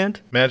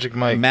Disneyland? Magic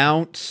Mike.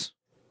 Mount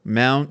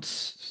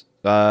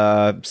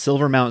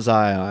Silver Mount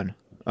Zion.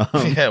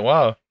 Yeah,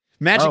 wow.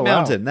 Magic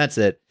Mountain, that's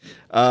it.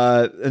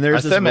 And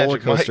there's this roller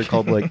coaster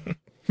called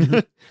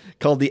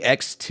called the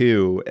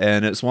X2,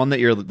 and it's one that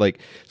you're like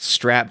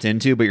strapped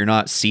into, but you're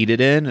not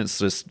seated in. It's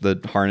just the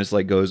harness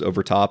like goes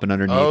over top and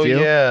underneath you.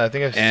 Oh yeah, I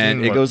think I've seen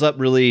and it one. goes up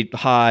really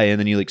high, and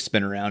then you like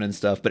spin around and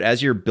stuff. But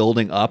as you're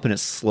building up and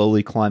it's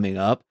slowly climbing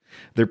up,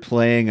 they're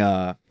playing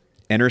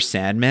Enter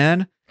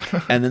Sandman.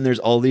 And then there's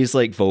all these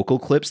like vocal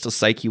clips to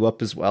psych you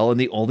up as well. And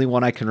the only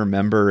one I can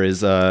remember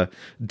is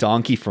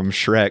Donkey from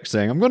Shrek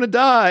saying, "I'm gonna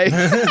die.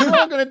 We're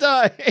all gonna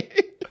die."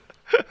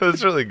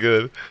 That's really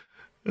good.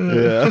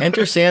 Yeah.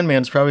 Enter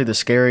Sandman's probably the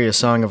scariest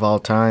song of all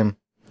time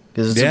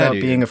because it's about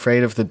being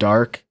afraid of the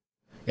dark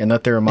and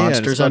that there are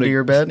monsters under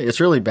your bed. It's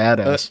really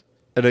badass.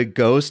 And a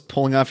ghost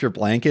pulling off your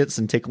blankets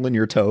and tickling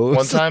your toes.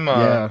 One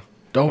time,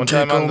 don't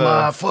tickle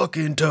my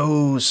fucking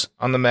toes.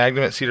 On the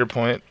Magnum at Cedar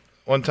Point,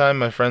 one time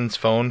my friend's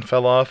phone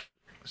fell off.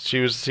 She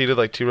was seated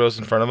like 2 rows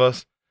in front of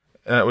us,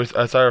 and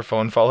I saw her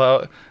phone fall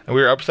out, and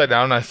we were upside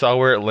down, and I saw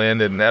where it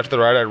landed. And after the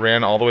ride, I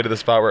ran all the way to the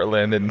spot where it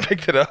landed and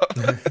picked it up.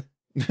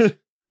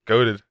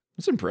 Goated.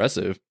 That's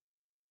impressive.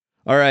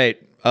 All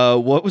right.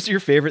 What was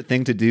your favorite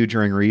thing to do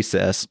during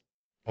recess?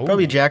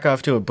 Probably jack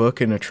off to a book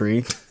in a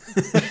tree.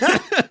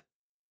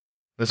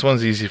 This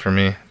one's easy for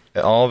me.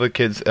 All the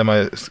kids I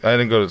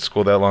didn't go to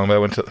school that long, but I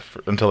went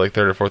until like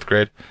 3rd or 4th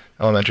grade,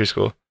 elementary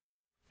school.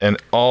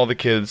 And all the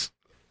kids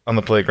on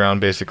the playground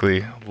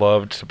basically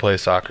loved to play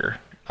soccer.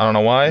 I don't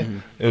know why. Mm-hmm.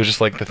 It was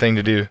just like the thing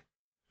to do.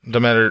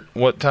 No matter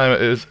what time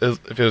it is,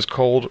 if it was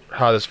cold,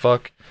 hot as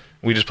fuck,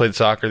 we just played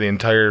soccer the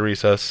entire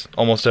recess,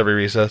 almost every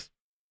recess.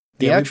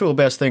 The actual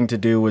best thing to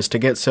do was to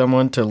get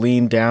someone to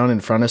lean down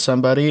in front of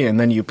somebody, and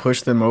then you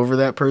push them over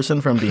that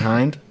person from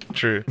behind.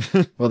 True.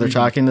 While they're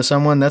talking to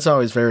someone. That's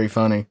always very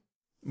funny.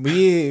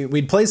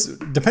 We'd play,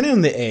 depending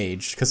on the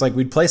age, because like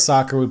we'd play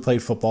soccer, we'd play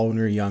football when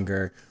we were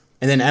younger,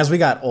 and then as we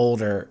got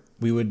older,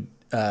 we would.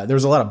 There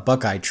was a lot of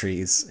buckeye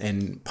trees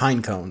and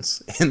pine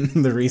cones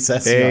in the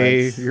recess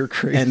yard. You're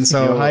crazy. And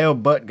so the Ohio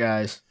butt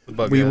guys.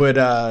 We would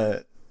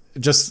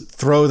just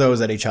throw those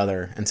at each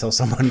other until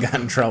someone got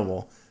in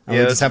trouble. And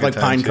yeah, we'd just have like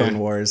pine cone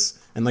wars,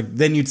 and like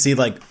then you'd see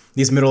like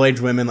these middle-aged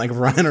women like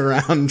running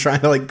around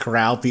trying to like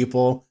corral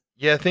people.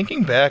 Yeah,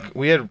 thinking back,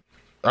 we had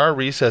our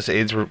recess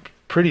aides were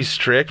pretty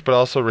strict, but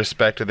also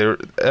respected.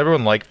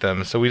 Everyone liked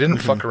them, so we didn't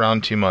fuck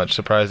around too much.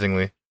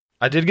 Surprisingly,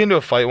 I did get into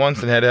a fight once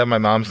and had to have my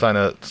mom sign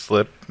a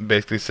slip,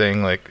 basically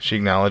saying like she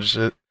acknowledged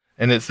it.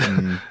 And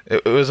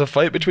it was a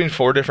fight between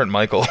 4 different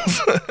Michaels.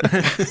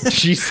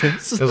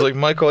 Jesus. It was like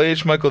Michael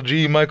H, Michael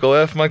G, Michael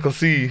F, Michael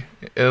C.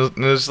 It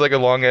was like a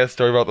long ass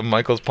story about the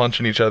Michaels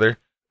punching each other.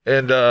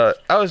 And I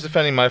was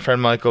defending my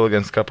friend Michael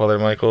against a couple other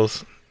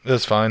Michaels. It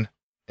was fine.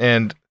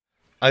 And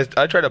I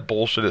tried to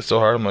bullshit it so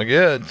hard. I'm like,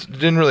 yeah, it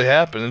didn't really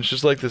happen. It's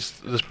just like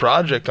this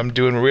project I'm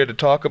doing where we had to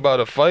talk about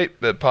a fight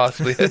that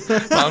possibly had.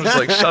 Mom's just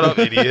like, shut up,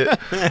 idiot.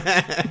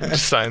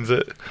 Just signs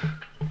it.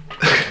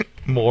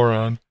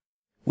 Moron.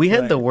 We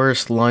had the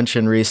worst lunch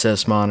and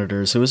recess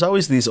monitors. It was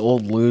always these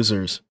old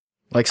losers.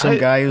 Like some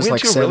guy who's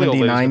like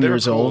 79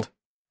 years old.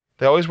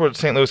 They always wore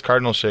St. Louis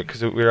Cardinal shit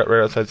because we were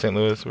right outside St.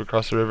 Louis. We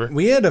across the river.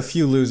 We had a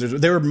few losers.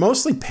 They were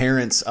mostly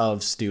parents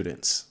of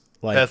students.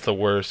 Like that's the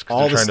worst.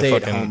 All the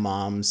stay-at-home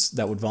moms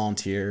that would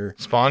volunteer.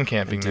 Spawn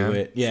camping, do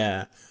it.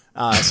 Yeah.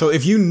 So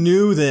if you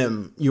knew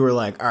them, you were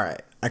like, all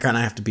right, I kind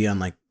of have to be on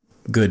like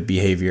good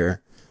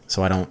behavior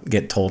so I don't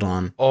get told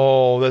on.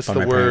 Oh, that's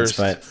the worst.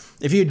 But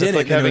if you didn't,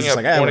 like having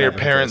like, one of your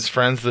parents'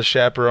 friends the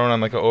chaperone on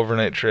like an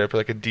overnight trip or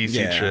like a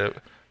DC trip.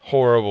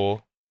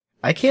 Horrible.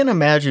 I can't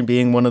imagine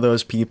being one of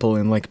those people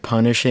and like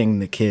punishing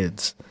the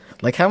kids.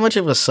 Like, how much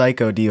of a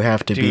psycho do you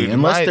have to be?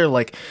 Unless they're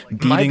like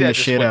beating the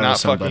shit out of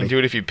somebody. Not fucking do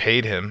it if you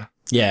paid him.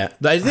 Yeah,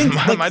 I think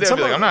like, my dad would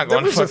be like, I'm not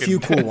going. There was a few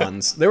cool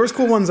ones. There was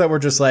cool ones that were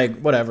just like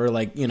whatever,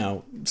 like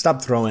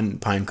stop throwing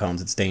pine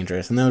cones. It's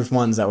dangerous. And there was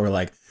ones that were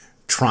like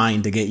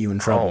trying to get you in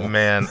trouble. Oh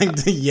man, like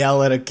to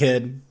yell at a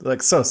kid,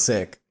 like so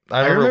sick.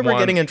 I remember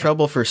getting in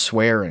trouble for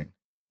swearing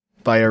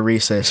by a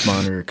recess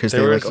monitor because they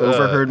like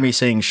overheard me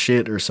saying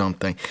shit or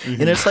something.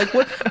 And it's like,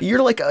 what?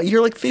 You're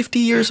like 50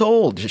 years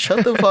old. Just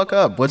shut the fuck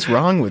up. What's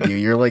wrong with you?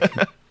 You're like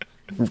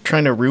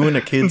trying to ruin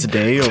a kid's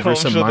day over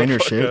some minor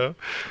shit. Up.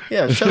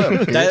 Yeah, shut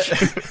up,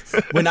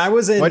 bitch. When I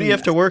was in, why do you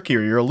have to work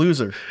here? You're a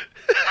loser.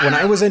 When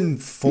I was in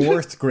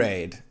 4th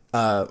grade,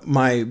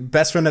 my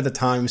best friend at the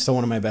time, still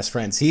one of my best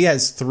friends, he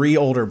has 3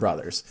 older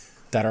brothers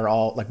that are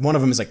all like, one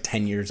of them is like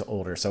 10 years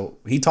older. So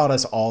he taught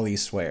us all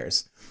these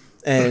swears.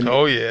 And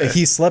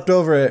he slept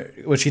over,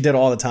 which he did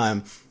all the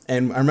time.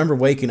 And I remember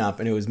waking up,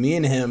 and it was me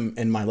and him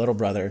and my little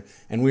brother,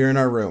 and we were in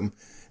our room,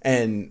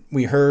 and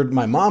we heard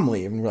my mom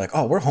leave, and we were like,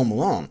 oh, we're home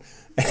alone.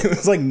 And it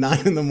was like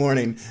 9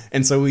 a.m,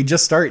 and so we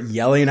just start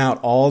yelling out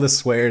all the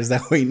swears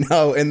that we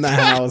know in the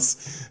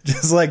house,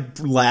 just like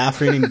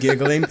laughing and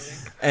giggling.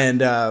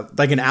 And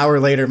like an hour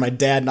later, my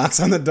dad knocks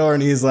on the door,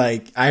 and he's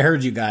like, I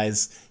heard you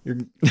guys.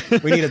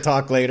 We need to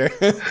talk later.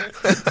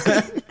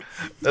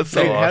 That's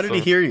so awesome. How did he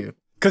hear you?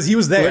 Because he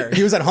was there.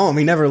 He was at home.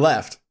 He never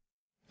left.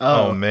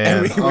 Oh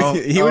man.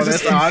 He was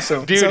just just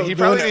awesome. Dude, so he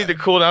probably needed to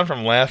cool down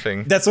from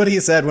laughing. That's what he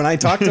said. When I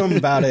talked to him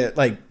about it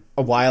like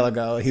a while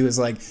ago, he was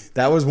like,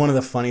 that was one of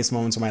the funniest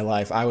moments of my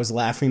life. I was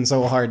laughing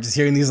so hard just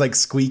hearing these like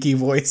squeaky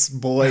voice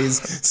boys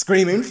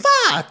screaming,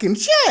 fuck and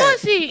shit.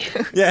 Pussy.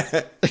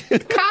 Yeah.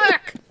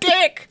 Cock.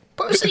 Dick.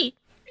 Pussy.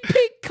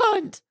 Pig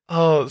cunt.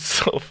 Oh, it's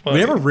so funny. We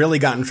never really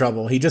got in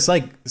trouble. He just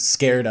like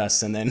scared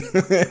us, and then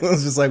it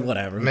was just like,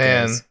 whatever.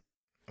 Man.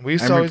 We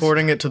used I'm to always,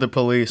 reporting it to the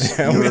police.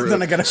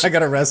 Then I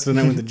got arrested and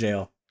I went to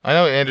jail. I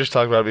know Andrew's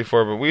talked about it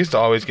before, but we used to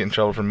always get in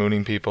trouble for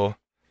mooning people.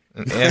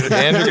 And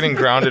Andrew getting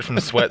grounded from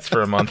sweats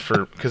for a month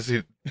because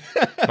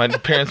my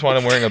parents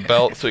wanted him wearing a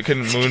belt so he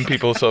couldn't moon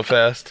people so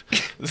fast.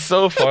 It's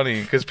so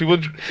funny because people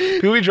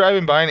be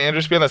driving by and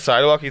Andrew's be on the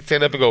sidewalk. He'd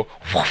stand up and go,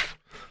 whoosh,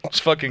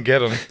 just fucking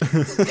get him.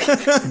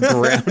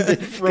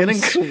 Grounded from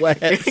sweats.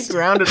 Getting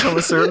grounded from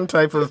a certain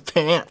type of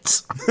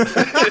pants.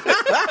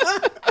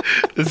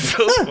 It's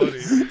so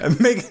funny. I'm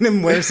making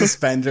him wear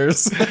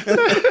suspenders.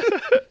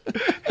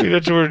 You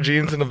have to wear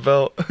jeans and a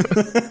belt.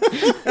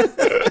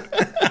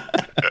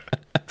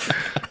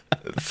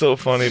 It's so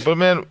funny. But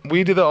man,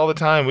 we did that all the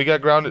time. We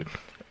got grounded.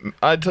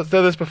 I said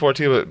this before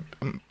too,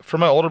 but for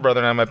my older brother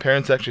and I, my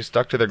parents actually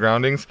stuck to their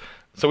groundings.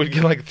 So we'd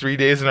get like 3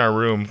 days in our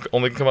room,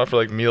 only come out for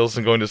like meals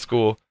and going to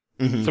school.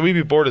 Mm-hmm. So we'd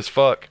be bored as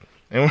fuck.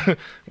 And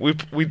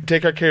we'd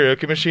take our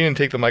karaoke machine and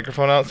take the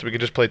microphone out so we could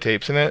just play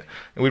tapes in it.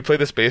 And we'd play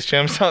the Space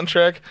Jam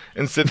soundtrack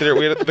and sit there.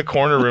 We had the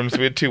corner rooms.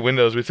 We had 2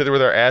 windows. We'd sit there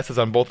with our asses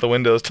on both the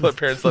windows till our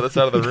parents let us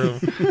out of the room.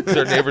 So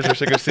our neighbors were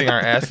sick of seeing our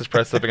asses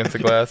pressed up against the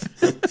glass.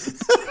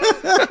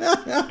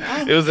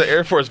 It was the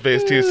Air Force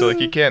base too, so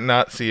like you can't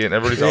not see it. And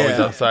everybody's always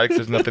outside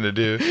because there's nothing to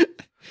do.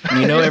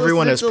 You know,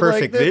 everyone has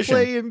perfect vision.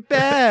 Playing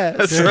bass.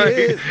 That's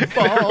right.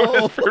 Everyone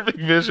has perfect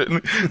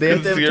vision. They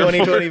have to have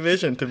 20/20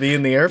 vision to be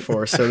in the Air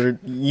Force. So they're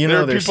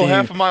people seeing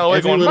half a mile away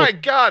going, little... "My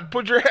God,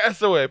 put your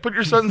ass away! Put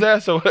your son's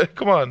ass away!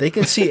 Come on!" They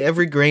can see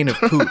every grain of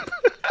poop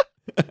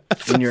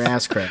in your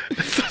ass crack.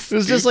 It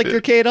was just like your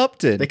Kate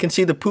Upton. They can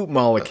see the poop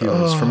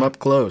molecules from up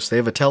close. They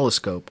have a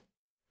telescope.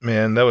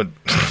 Man, that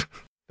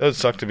would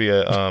suck to be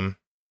a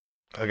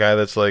guy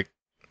that's like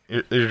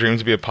your dreams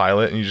to be a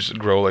pilot and you just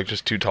grow like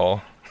just too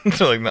tall.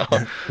 So like no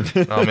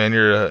man,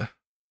 you're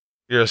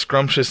a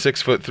scrumptious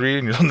 6'3"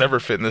 and you'll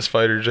never fit in this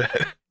fighter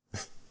jet.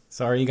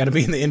 Sorry, you got to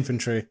be in the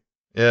infantry.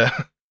 Yeah.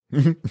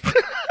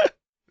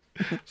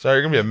 Sorry,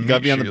 you're gonna be you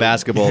gotta be on the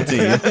basketball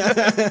team.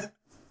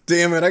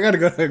 Damn it, I gotta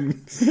go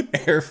to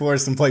Air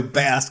Force and play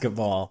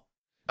basketball.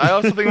 I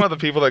also think about the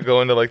people that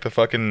go into like the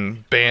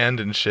fucking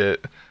band and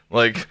shit.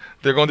 Like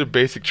they're going through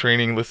basic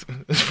training,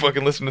 listen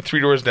to 3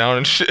 Doors Down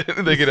and shit.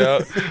 They get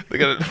out,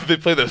 they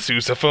play the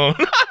sousaphone.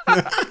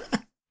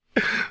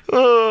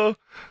 Oh,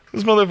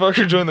 this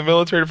motherfucker joined the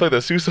military to play the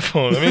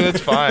sousaphone. I mean, it's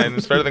fine.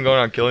 It's better than going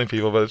on killing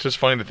people, but it's just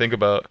funny to think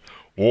about.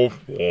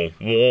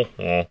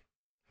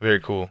 Very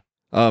cool.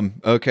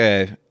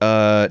 Okay.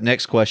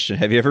 Next question.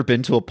 Have you ever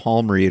been to a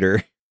palm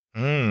reader?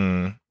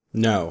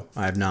 No,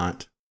 I have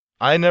not.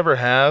 I never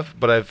have,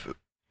 but I've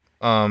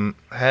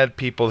had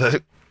people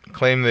that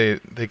claim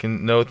they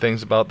can know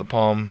things about the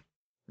palm.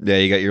 Yeah,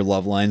 you got your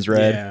love lines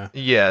read?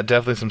 Yeah,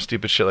 definitely some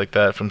stupid shit like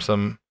that from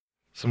some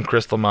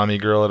crystal mommy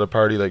girl at a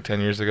party like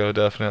 10 years ago,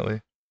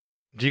 definitely.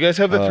 Do you guys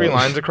have the 3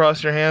 lines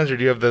across your hands, or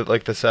do you have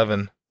the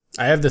 7?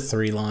 I have the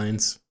 3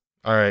 lines.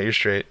 All right, you're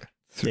straight.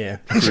 Yeah.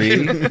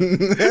 3?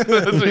 That's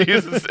what he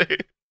used to say.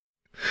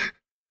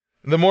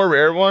 The more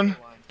rare one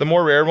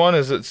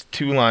is it's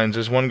 2 lines.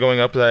 There's one going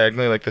up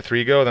diagonally like the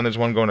 3 go, then there's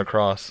one going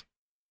across.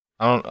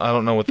 I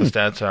don't know what the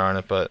stats are on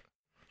it, but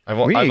I've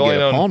only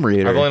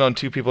known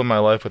 2 people in my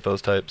life with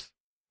those types.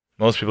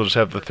 Most people just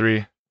have the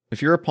 3.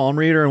 If you're a palm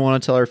reader and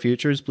want to tell our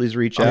futures, please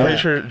reach out. I'm pretty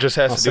sure it just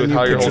has to do with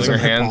how you're holding your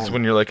hands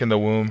when you're like in the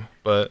womb,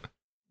 but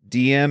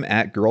DM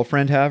at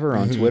girlfriendhaver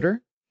on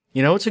Twitter.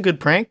 You know, it's a good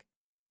prank.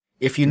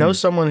 If you know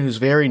someone who's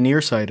very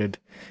nearsighted,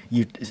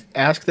 you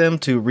ask them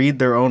to read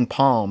their own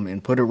palm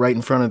and put it right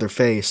in front of their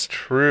face.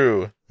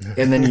 True.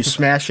 And then you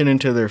smash it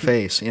into their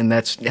face, and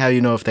that's how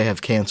you know if they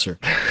have cancer.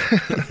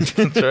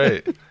 That's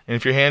right. And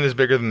if your hand is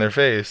bigger than their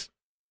face,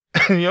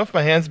 you know, if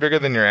my hand's bigger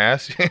than your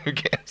ass, you have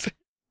cancer.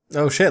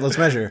 Oh shit, let's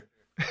measure.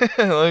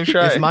 Let me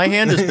try. If my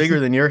hand is bigger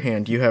than your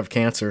hand, you have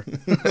cancer.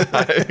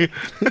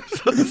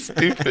 So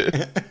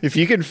stupid. If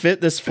you can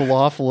fit this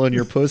falafel in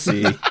your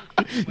pussy,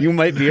 you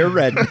might be a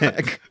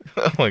redneck.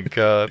 Oh my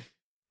god.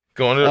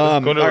 Going to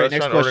a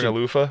restaurant ordering a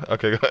loofah?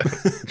 Okay, go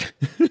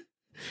ahead.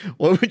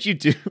 What would you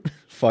do?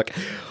 Fuck.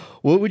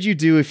 What would you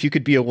do if you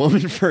could be a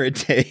woman for a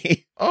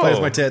day? Play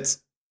with my tits.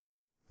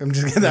 I'm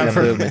just getting that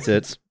for my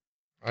tits.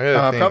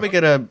 Probably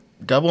get a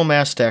double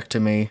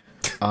mastectomy.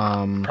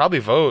 Probably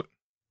vote.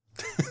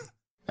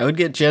 I would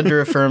get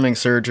gender-affirming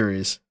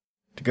surgeries.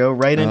 To go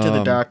right into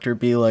the doctor,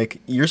 be like,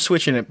 you're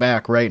switching it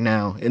back right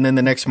now. And then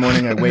the next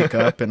morning I wake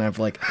up and I've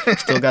like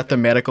still got the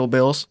medical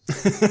bills.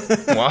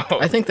 Wow.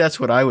 I think that's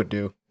what I would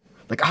do.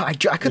 Like, I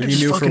could have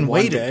just fucking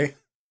waited.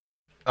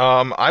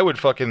 I would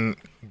fucking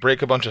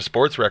break a bunch of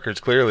sports records,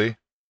 clearly.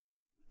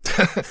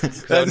 I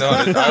would know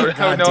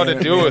how to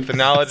do it with the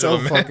knowledge of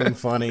a man. So fucking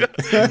funny.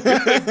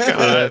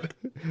 God.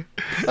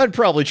 I'd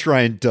probably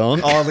try and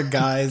dunk. All the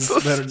guys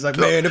that are just like,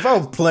 man, if I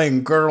was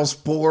playing girl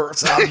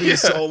sports, I'd be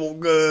so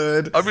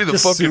good. I'd be the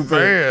fucking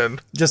man.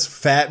 Just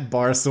fat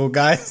barstool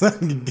guys that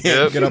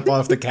can't get up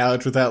off the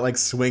couch without like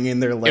swinging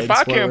their legs. If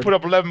I can't put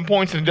up 11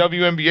 points in a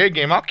WNBA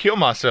game, I'll kill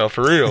myself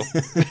for real.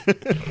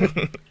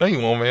 No, you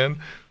won't,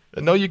 man.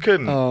 No, you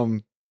couldn't.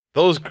 All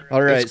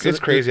right, it's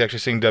crazy actually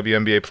seeing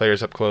WNBA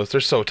players up close.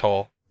 They're so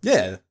tall.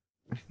 Yeah.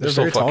 They're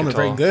very tall and they're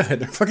very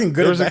good. They're fucking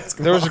good at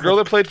basketball. There was a girl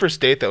that played for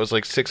state that was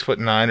like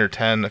 6'9" or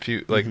 10.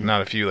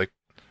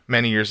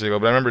 Many years ago.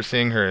 But I remember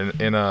seeing her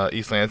in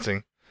East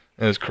Lansing.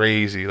 And it was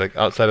crazy, like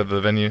outside of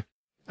the venue.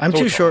 I'm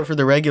too short for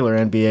the regular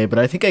NBA, but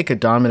I think I could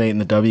dominate in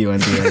the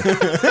WNBA.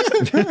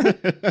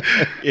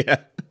 Yeah,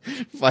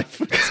 5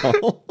 foot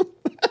tall.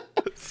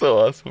 So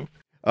awesome.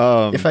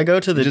 If I go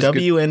to the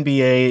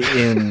WNBA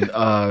in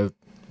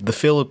the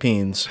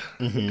Philippines,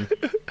 and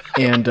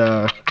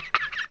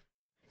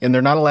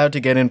they're not allowed to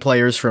get in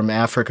players from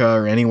Africa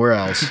or anywhere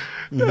else,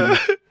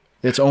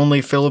 it's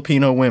only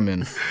Filipino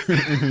women,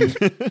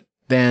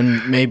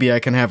 then maybe I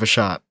can have a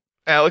shot.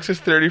 Alex is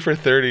 30 for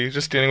 30,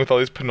 just standing with all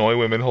these Pinoy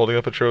women holding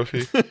up a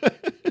trophy.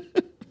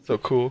 So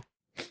cool.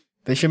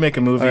 They should make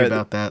a movie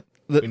about that.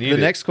 The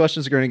next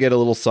questions are going to get a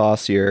little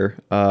saucier.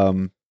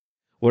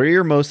 What are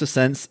your most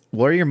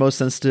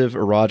sensitive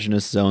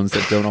erogenous zones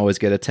that don't always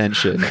get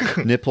attention?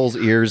 Nipples,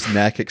 ears,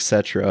 neck,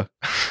 etc.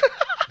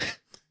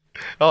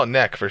 Oh,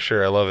 neck for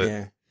sure. I love it.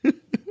 Yeah.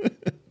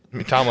 I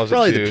mean, Tom loves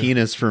Probably it too. the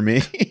penis for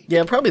me.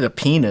 Yeah, probably the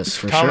penis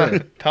for sure.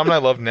 Tom and I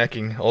love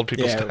necking, old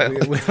people style.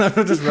 We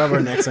just rub our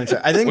necks on each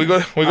other. I think we go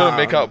to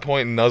make out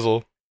point and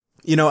nuzzle.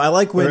 You know, I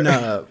like when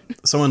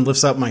someone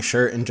lifts up my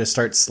shirt and just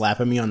starts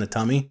slapping me on the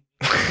tummy.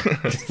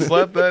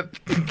 slap that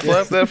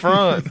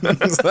front.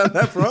 Slap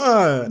that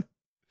front.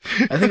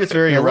 I think it's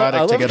very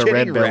erotic to get a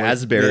red belly.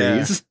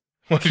 Raspberries.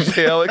 Yeah. What did you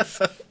say,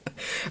 Alex?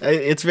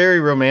 It's very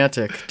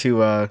romantic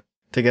to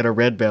get a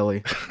red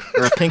belly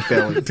or a pink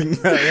belly.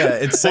 Yeah,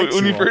 it's sexual.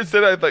 When you first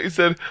said it, I thought you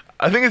said,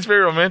 I think it's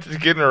very romantic to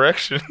get an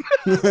erection.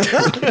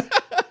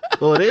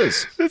 Well, it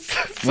is.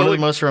 It's one of the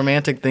most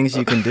romantic things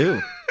you can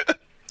do.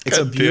 It's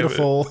a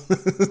beautiful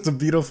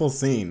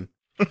scene.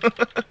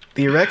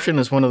 The erection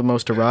is one of the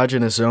most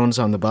erogenous zones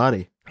on the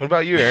body. What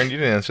about you, Aaron? You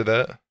didn't answer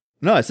that.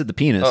 No, I said the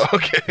penis. Oh,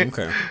 okay. Yeah.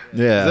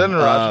 Is that an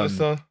erogenous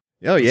zone?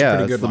 Oh,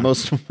 yeah. It's the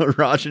most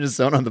erogenous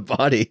zone on the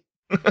body.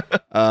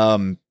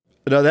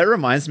 No, that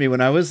reminds me, when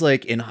I was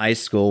like in high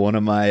school, one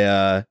of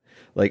my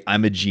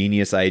I'm a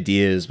genius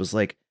ideas was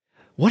like,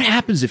 what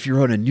happens if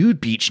you're on a nude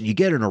beach and you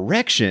get an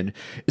erection?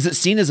 Is it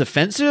seen as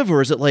offensive,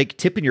 or is it like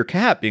tipping your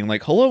cap, being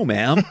like, hello,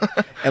 ma'am?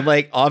 And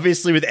like,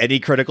 obviously with any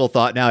critical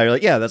thought now, you're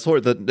like, yeah,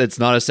 it's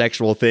not a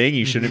sexual thing.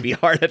 You shouldn't be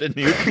hard at a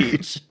nude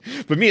beach.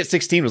 But me at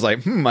 16 was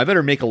like, I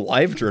better make a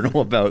live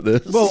journal about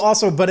this. Well,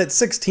 also, but at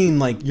 16,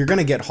 like, you're going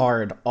to get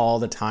hard all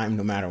the time,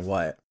 no matter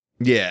what.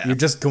 Yeah. You're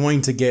just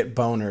going to get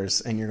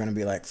boners, and you're going to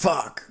be like,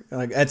 fuck.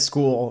 Like, at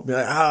school, be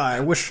like, I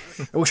wish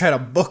I had a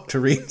book to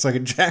read so I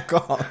could jack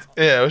off.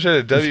 Yeah, I wish I had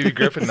a W.B.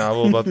 Griffin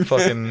novel about the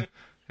fucking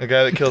a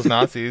guy that kills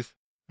Nazis.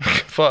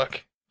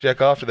 Fuck.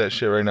 Jack off to that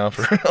shit right now,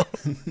 for real.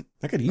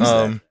 I could use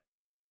that.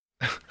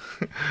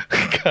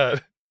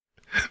 God.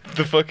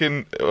 The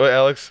fucking, what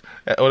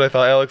I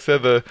thought Alex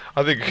said,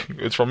 I think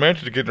it's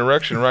romantic to get an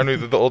erection, reminded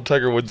me of the old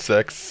Tiger Woods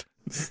sex.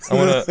 I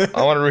want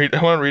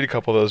to read a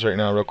couple of those right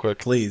now real quick.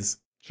 Please.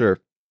 Sure.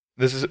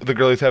 This is the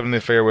girl he's having the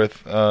affair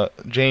with,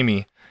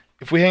 Jamie.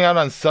 If we hang out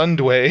on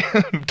Sunday,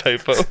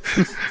 typo,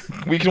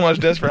 we can watch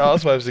Desperate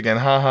Housewives again.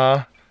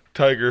 Haha.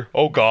 Tiger.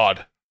 Oh,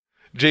 God.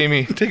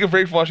 Jamie, take a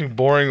break from watching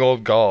boring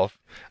old golf.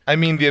 I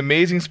mean, the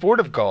amazing sport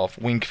of golf.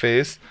 Wink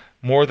face.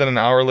 More than an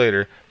hour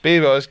later.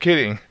 Babe, I was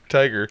kidding.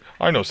 Tiger.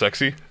 I know,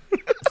 sexy.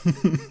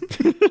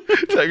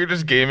 Tiger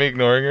just gaming,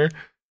 ignoring her.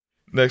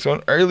 Next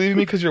one. Are you leaving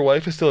me because your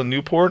wife is still in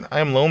Newport? I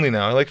am lonely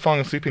now. I like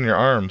falling asleep in your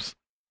arms.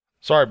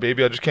 Sorry,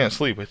 baby, I just can't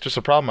sleep. It's just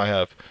a problem I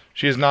have.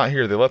 She is not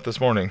here. They left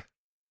this morning.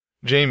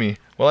 Jamie,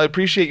 well, I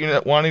appreciate you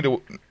not wanting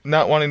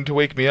to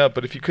wake me up,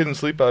 but if you couldn't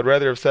sleep, I would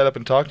rather have sat up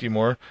and talked to you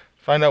more.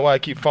 Find out why I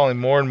keep falling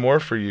more and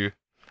more for you.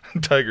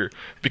 Tiger,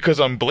 because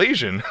I'm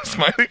Blasian.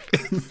 Smiley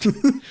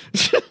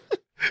face.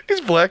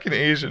 He's black and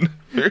Asian.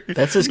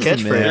 That's his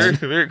catchphrase.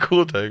 Very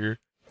cool, Tiger.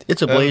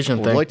 It's a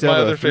Blasian thing. I'd like to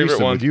have a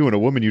threesome with you and a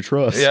woman you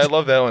trust. Yeah, I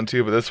love that one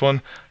too, but this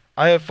one,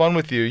 I have fun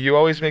with you. You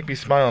always make me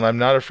smile, and I'm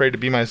not afraid to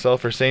be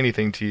myself or say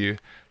anything to you.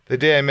 The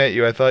day I met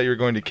you, I thought you were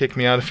going to kick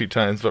me out a few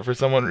times, but for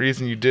some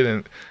reason you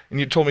didn't. And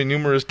you told me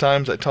numerous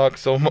times I talk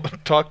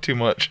too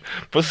much.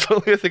 But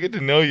slowly as I get to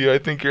know you, I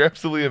think you're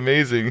absolutely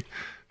amazing.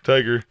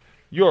 Tiger,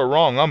 you are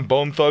wrong. I'm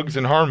Bone Thugs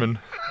in Harmon.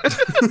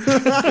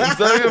 It's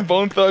not even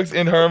Bone Thugs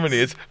in Harmony.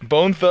 It's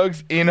Bone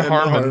Thugs in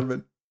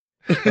Harmon.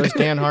 That's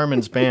Dan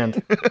Harmon's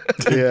band.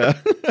 Yeah.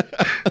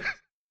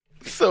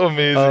 So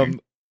amazing.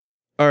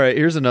 All right,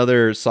 here's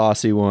another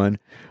saucy one.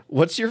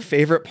 What's your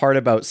favorite part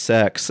about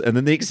sex? And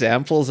then the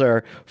examples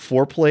are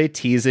foreplay,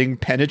 teasing,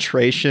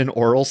 penetration,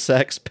 oral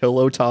sex,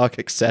 pillow talk,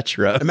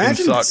 etc.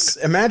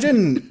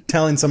 Imagine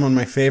telling someone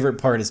my favorite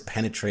part is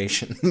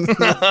penetration.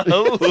 I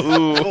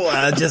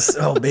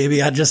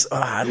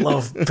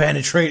love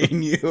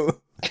penetrating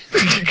you.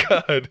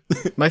 God.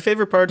 My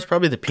favorite part is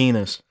probably the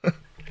penis.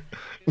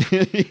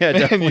 Yeah,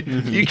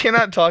 definitely. You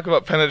cannot talk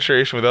about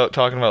penetration without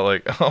talking about,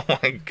 like, oh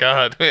my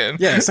God, man.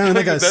 Yeah, it sounded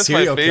like a that's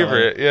serial my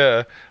favorite. killer.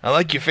 Yeah, I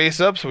like you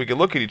face up so we can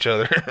look at each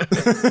other.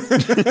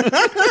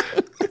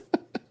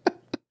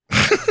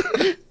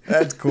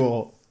 That's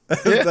cool.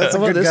 That's a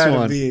How about good this guy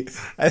one? to be.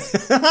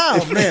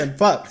 Oh man,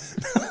 fuck.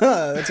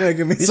 That's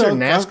making me These so are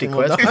nasty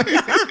uncomfortable,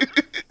 questions. dog.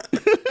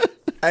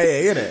 I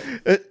hate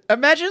it.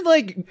 Imagine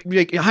like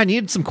I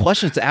need some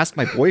questions to ask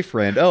my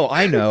boyfriend. Oh,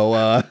 I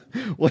know.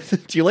 What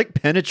do you like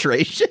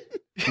penetration?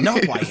 No,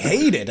 I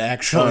hate it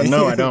actually.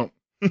 No, I don't.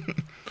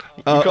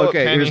 Oh, call it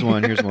okay. penny. Here's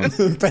one.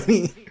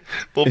 Penny.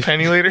 Little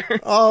penny later.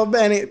 Oh,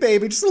 Benny,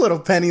 baby, just a little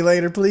penny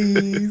later,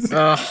 please.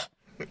 If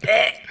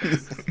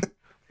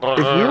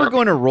we were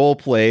going to role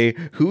play,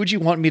 who would you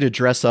want me to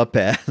dress up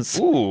as?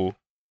 Ooh.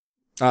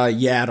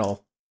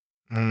 Yaddle.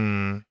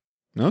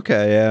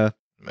 Okay, yeah.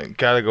 I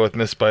gotta go with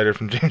Miss Spider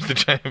from James the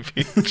Giant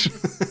Peach.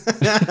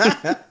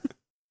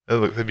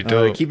 That'd be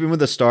dope. Keeping with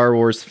the Star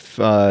Wars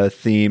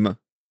theme,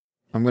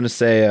 I'm going to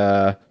say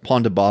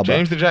Ponda Baba.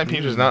 James the Giant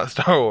Peach is not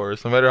Star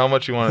Wars, no matter how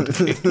much you want it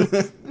to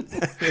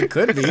be. It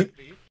could be.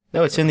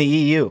 No, it's in the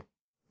EU.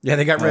 Yeah,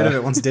 they got rid of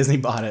it once Disney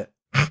bought it.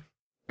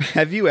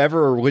 Have you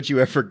ever, or would you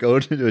ever go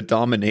to a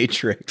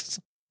dominatrix?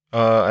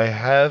 I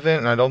haven't,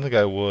 and I don't think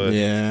I would.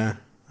 Yeah,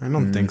 I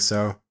don't think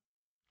so.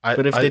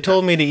 But if they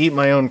told me to eat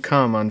my own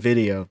cum on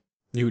video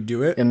You would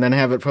do it? and then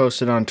have it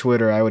posted on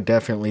Twitter, I would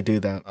definitely do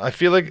that. I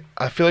feel like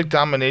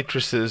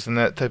dominatrices and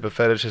that type of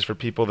fetish is for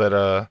people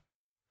that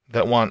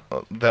want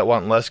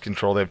less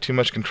control. They have too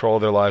much control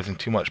of their lives and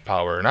too much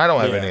power, and I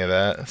don't have any of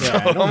that. Yeah, So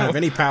I don't have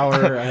any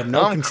power. I have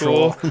no I'm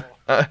control. cool.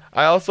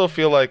 I also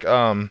feel like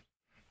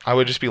I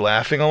would just be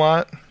laughing a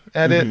lot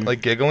at it,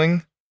 like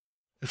giggling.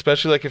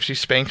 Especially like if she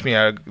spanked me,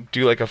 I'd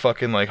do like a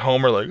fucking like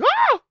Homer, like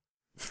ah,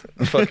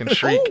 a fucking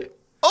shriek.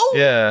 Oh!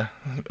 Yeah,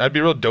 I'd be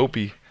real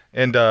dopey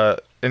and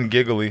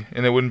giggly,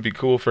 and it wouldn't be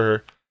cool for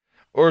her.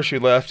 Or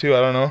she'd laugh too.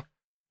 I don't know.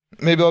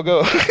 Maybe I'll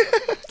go.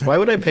 Why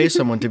would I pay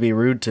someone to be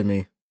rude to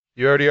me?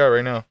 You already are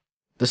right now.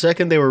 The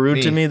second they were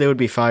rude to me, they would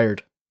be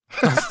fired.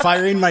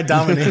 Firing my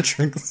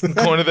dominatrix.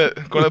 Going to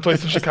that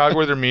place in Chicago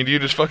where they're mean to you,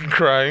 just fucking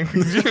crying.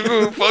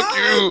 Fuck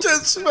you.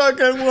 Just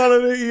fucking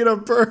wanted to eat a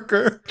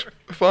burger.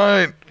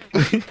 Fine.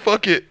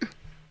 Fuck it.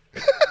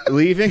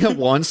 Leaving a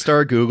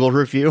 1-star Google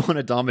review on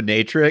a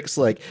dominatrix,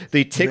 like,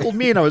 they tickled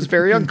me and I was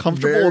very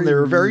uncomfortable and they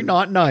were very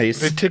not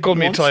nice. They tickled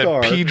me 1 until I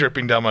star. had pee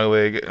dripping down my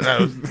leg, and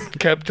I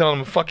kept telling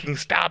them, fucking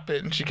stop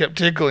it, and she kept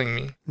tickling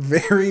me.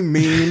 Very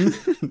mean.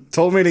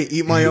 Told me to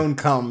eat my own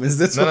cum. Is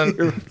this what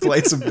your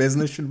place of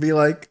business should be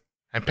like?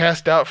 I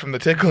passed out from the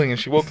tickling, and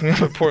she woke me up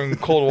by pouring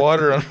cold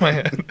water on my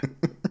head.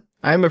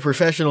 I'm a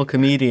professional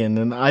comedian,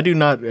 and I do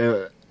not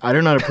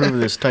approve of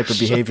this type of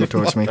behavior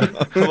towards me.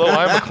 Hello,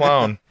 I'm a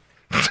clown.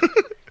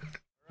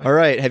 All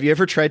right, have you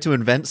ever tried to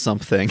invent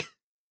something?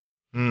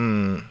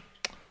 I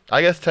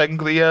guess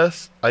technically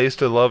yes. I used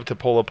to love to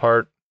pull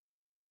apart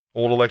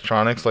old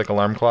electronics like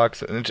alarm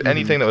clocks and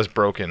anything that was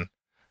broken,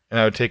 and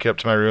I would take it up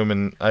to my room,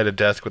 and I had a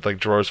desk with like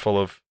drawers full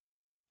of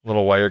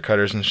little wire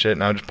cutters and shit,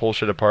 and I would just pull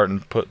shit apart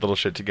and put little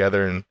shit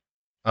together, and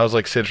I was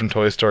like Sid from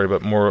Toy Story,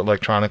 but more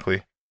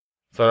electronically.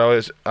 So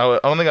I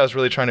don't think I was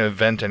really trying to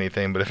invent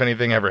anything, but if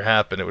anything ever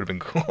happened, it would have been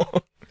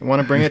cool. You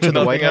want to bring it to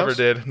the White House?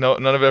 Nothing ever did. No,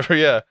 none of ever.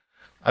 Yeah,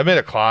 I made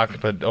a clock,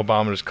 but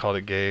Obama just called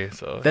it gay.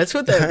 So That's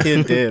what that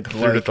kid did.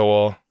 threw it at the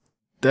wall.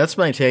 That's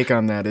my take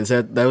on that. Is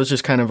that was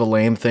just kind of a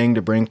lame thing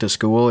to bring to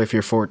school if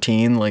you're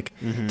 14, like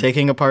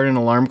taking apart an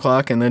alarm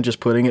clock and then just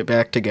putting it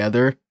back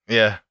together.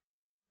 Yeah,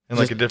 and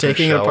like a different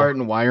taking shell. it apart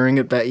and wiring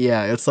it back.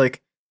 Yeah, it's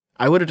like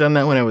I would have done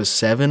that when I was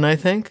 7, I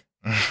think.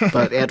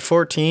 But at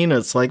 14,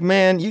 it's like,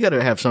 man, you got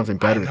to have something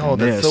better No,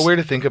 than that's this. so weird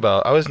to think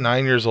about. I was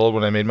 9 years old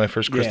when I made my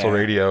first crystal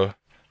radio.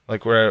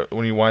 Like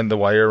when you wind the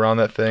wire around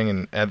that thing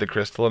and add the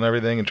crystal and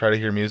everything and try to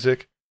hear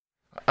music.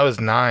 I was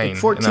 9,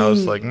 and I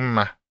was like,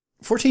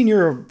 14,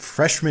 you're a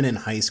freshman in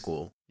high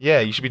school. yeah,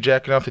 you should be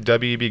jacking off to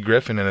W.E.B.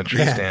 Griffin in a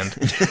tree stand.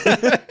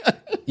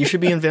 You should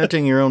be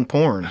inventing your own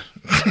porn.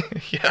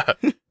 Yeah.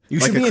 You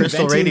like should a be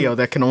crystal inventing, radio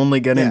that can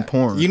only get in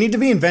porn. You need to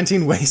be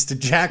inventing ways to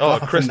jack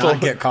off crystal- and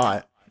not get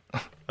caught.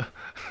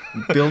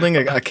 Building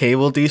a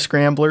cable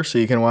descrambler so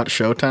you can watch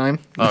Showtime.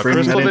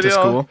 Bringing that into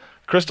school.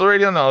 Crystal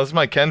radio? No, this is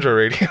my Kendra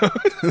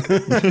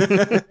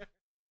radio.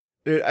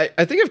 Dude,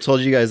 I think I've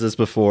told you guys this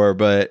before,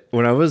 but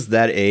when I was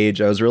that age,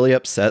 I was really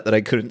upset that I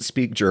couldn't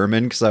speak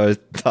German because I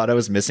thought I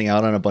was missing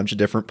out on a bunch of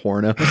different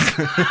pornos.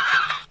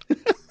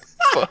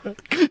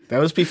 That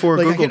was before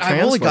Like, Google Translate.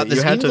 I've only got this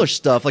You had English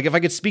stuff. Like, if I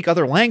could speak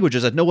other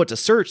languages, I'd know what to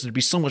search. There'd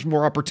be so much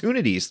more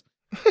opportunities.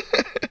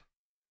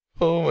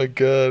 Oh my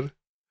god.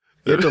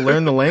 You had to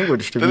learn the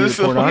language to That view is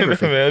the so funny to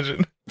pornography.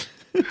 imagine.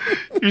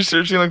 You're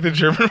searching like the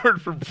German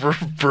word for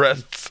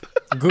breasts.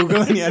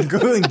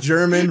 Googling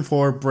German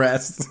for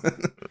breasts.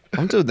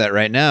 I'm doing that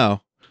right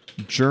now.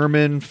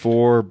 German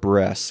for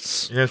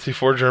breasts. You're gonna see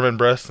 4 German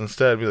breasts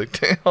instead. Be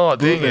like, oh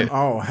dang it.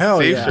 Oh, hell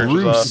Save yeah. search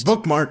is off.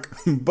 Bookmark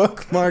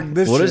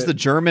this What shit. is the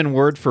German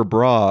word for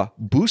bra?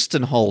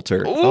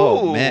 Boostenhalter.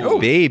 Oh, Ooh. man, Ooh.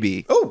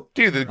 baby. Oh,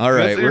 Dude, All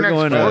right, we're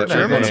going to-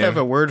 Germans Okay. have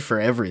a word for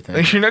everything.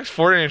 Like your next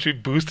Fortnite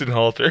should be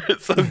Boostenhalter.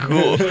 It's so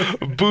cool.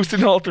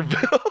 Boostenhalter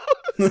Bill.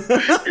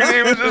 Your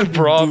name is just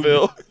Bra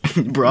Bill.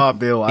 Bra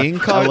Bill. I love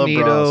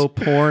Incognito,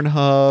 bras.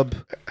 Pornhub,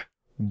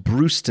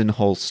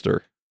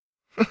 Brustenholster.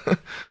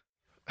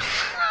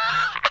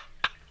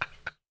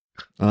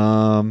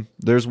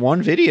 There's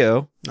one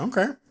video.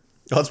 Okay.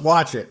 Let's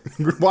watch it.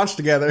 Watch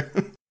together.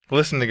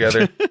 Listen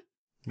together.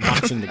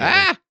 Watching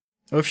together.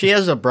 Well, if she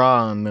has a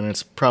bra on, then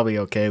it's probably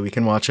okay. We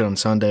can watch it on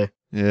Sunday.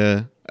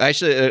 Yeah.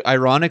 Actually,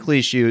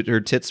 ironically, her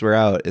tits were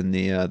out in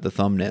the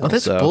thumbnail. Oh,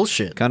 that's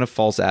bullshit. Kind of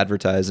false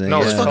advertising.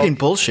 No, That's fucking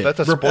bullshit. That's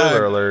a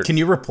spoiler alert. Can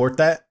you report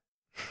that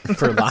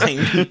for lying?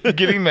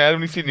 Getting mad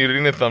when you see nudity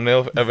in the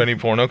thumbnail of any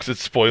porno because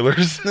it's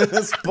spoilers.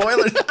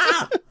 Spoilers.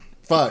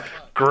 Fuck.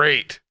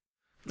 Great.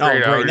 Oh,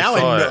 great. I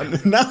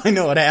Now I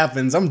know what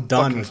happens. I'm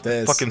done with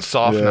this. Fucking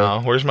soft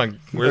now. Where's my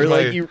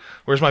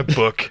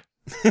book?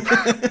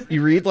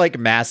 You read like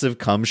massive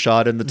cum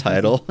shot in the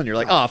title, and you're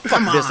like, "Oh,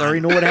 fuck this! I already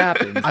know what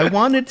happened." I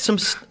wanted some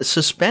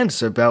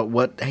suspense about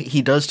what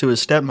he does to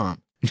his stepmom.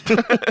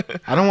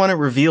 I don't want it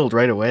revealed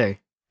right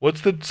away.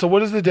 What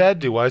does the dad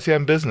do? Why is he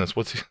on business?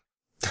 What's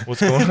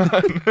going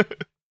on?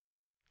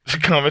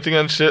 Commenting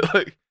on shit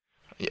like,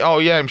 oh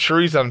yeah, I'm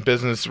sure he's on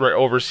business right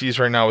overseas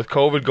right now with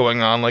COVID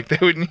going on. Like they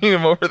would need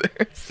him over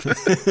there.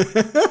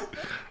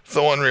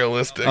 So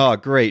unrealistic. Oh,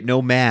 great!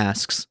 No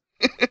masks.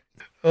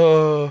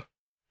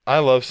 I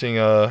love seeing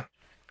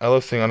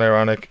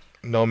unironic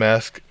no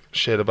mask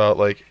shit about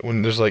like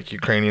when there's like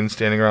Ukrainians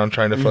standing around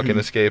trying to fucking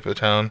escape a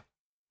town,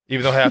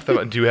 even though half of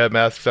them do have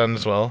masks on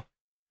as well.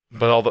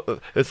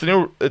 But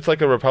it's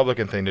like a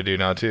Republican thing to do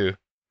now too.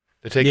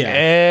 To take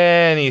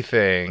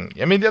anything.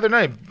 I mean, the other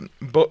night,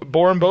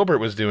 Boren Boebert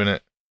was doing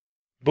it.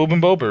 Boob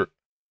and Boebert.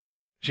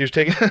 She was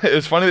taking. It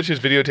was funny that she was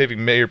videotaping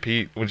Mayor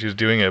Pete when she was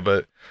doing it,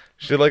 but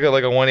she did like a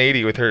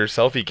 180 with her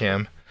selfie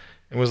cam.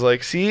 And was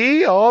like,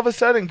 see, all of a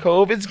sudden,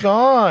 COVID's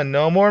gone.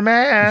 No more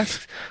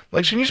masks.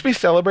 Like, shouldn't you just be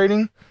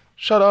celebrating?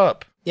 Shut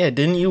up. Yeah,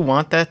 didn't you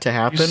want that to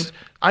happen?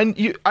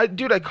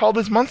 Dude, I called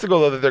this months ago,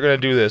 though, that they're going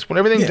to do this. When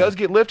everything does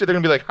get lifted, they're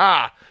going to be like,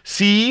 ha,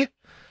 see?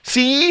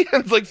 See?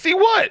 And it's like, see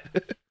what?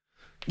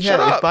 Shut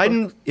up.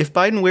 If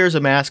Biden wears a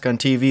mask on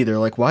TV, they're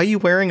like, why are you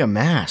wearing a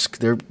mask?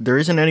 There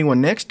isn't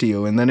anyone next to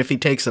you. And then if he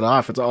takes it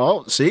off, it's,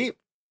 oh, see?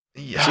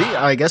 Yeah. See,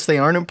 I guess they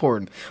aren't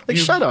important. Like,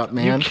 shut up,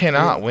 man. You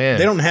cannot win.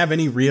 They don't have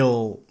any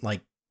real,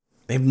 like,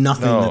 they have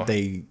nothing that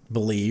they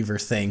believe or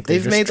think.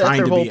 They've made that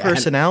their whole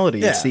personality.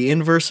 Yeah. It's the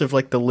inverse of,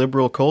 like, the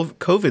liberal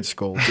COVID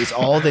scold. It's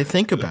all they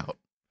think about.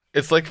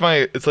 It's like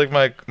my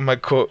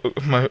quote,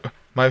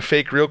 my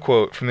fake real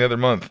quote from the other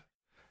month.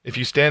 If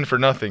you stand for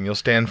nothing, you'll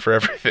stand for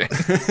everything.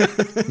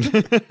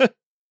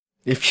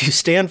 If you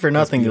stand for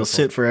nothing, you'll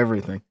sit for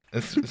everything.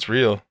 It's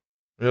real.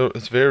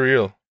 It's very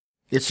real.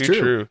 It's too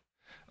true.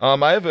 Do you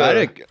have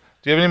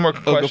any more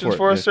questions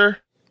for us, sir?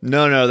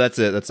 No, that's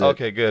it.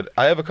 Okay, good.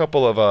 I have a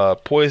couple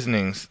of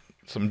poisonings,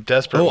 some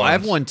desperate ones. I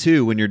have one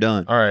too when you're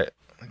done. All right,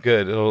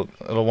 good.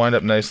 It'll wind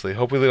up nicely.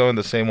 Hopefully we don't have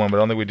the same one, but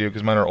I don't think we do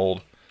because mine are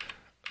old.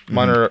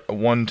 Mine are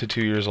 1 to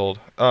 2 years old.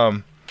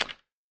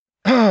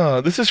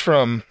 This is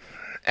from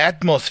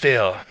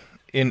Atmosphere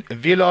in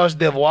Village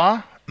des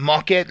Voix,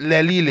 Marquette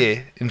la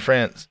Lille in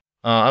France.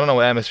 I don't know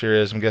what Atmosphere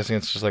is. I'm guessing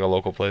it's just like a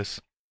local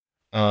place.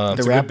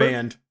 It's a good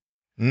band.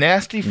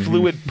 Nasty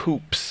fluid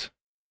poops.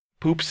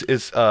 Poops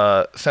is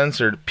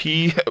censored.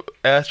 P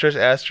 ***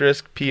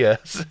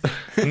 PS.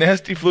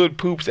 Nasty fluid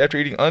poops after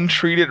eating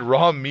untreated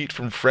raw meat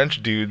from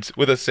French dudes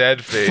with a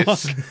sad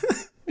face.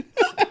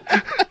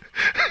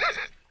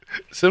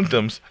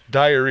 Symptoms: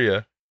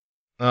 diarrhea.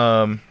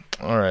 All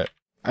right.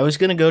 I was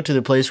gonna go to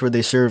the place where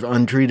they serve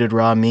untreated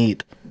raw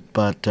meat,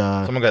 but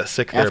someone got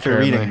sick there. After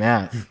reading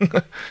that,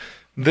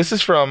 this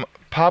is from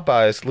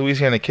Popeye's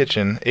Louisiana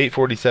Kitchen,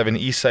 847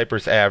 East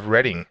Cypress Ave,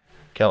 Redding,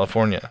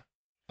 California.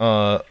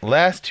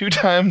 Last 2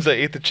 times I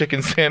ate the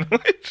chicken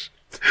sandwich.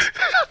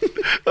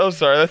 Oh,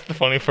 sorry, that's the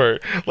funny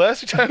part.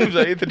 Last 2 times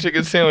I ate the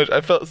chicken sandwich,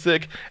 I felt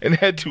sick and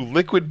had to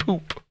liquid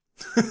poop.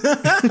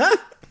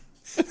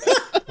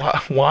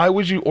 Why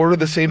would you order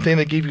the same thing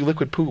that gave you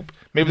liquid poop?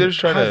 Maybe they're just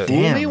trying to.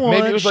 Maybe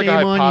it was like a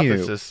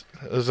hypothesis.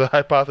 It was a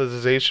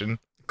hypothesization.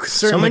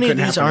 So many of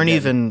these aren't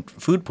even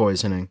food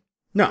poisoning.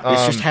 No,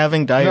 it's just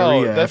having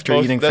diarrhea after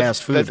eating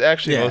fast food. That's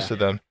actually most of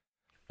them.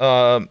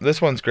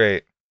 This one's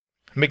great.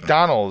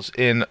 McDonald's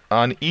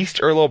on East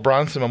Earl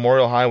Bronson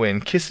Memorial Highway in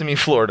Kissimmee,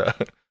 Florida.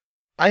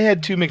 I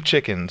had 2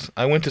 McChickens.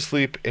 I went to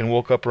sleep and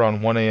woke up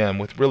around 1 a.m.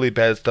 with really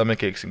bad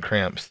stomach aches and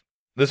cramps.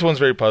 This one's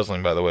very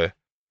puzzling, by the way.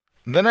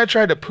 Then I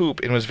tried to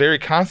poop and was very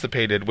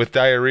constipated with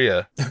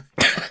diarrhea.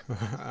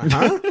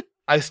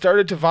 I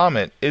started to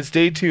vomit. It's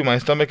day 2. My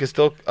stomach is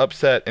still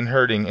upset and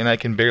hurting, and I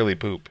can barely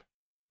poop.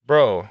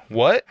 Bro,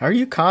 what? How are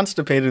you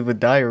constipated with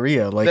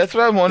diarrhea? Like, that's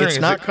what I'm wondering. It's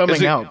not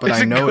coming out, but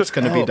I know it's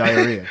going to be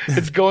diarrhea.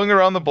 It's going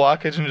around the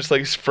blockage and just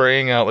like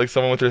spraying out like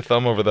someone with their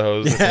thumb over the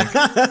hose. Dude,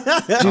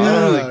 I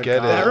don't really get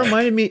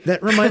it.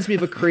 That reminds me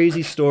of a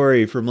crazy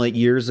story from like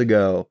years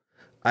ago.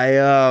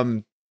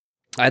 I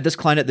had this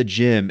client at the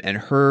gym, and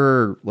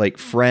her like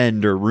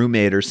friend or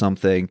roommate or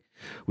something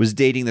was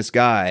dating this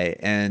guy,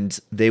 and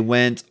they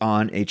went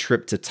on a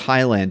trip to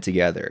Thailand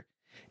together.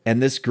 And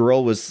this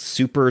girl was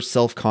super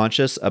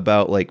self-conscious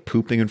about like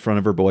pooping in front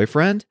of her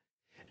boyfriend.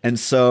 And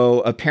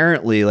so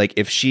apparently, like,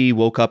 if she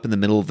woke up in the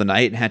middle of the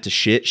night and had to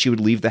shit, she would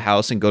leave the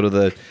house and go to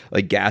the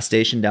like gas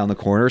station down the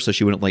corner so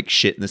she wouldn't like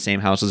shit in the same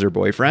house as her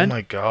boyfriend. Oh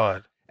my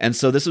God. And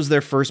so this was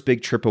their first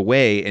big trip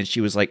away, and she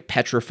was like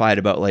petrified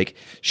about like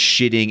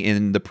shitting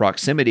in the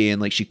proximity,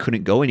 and like she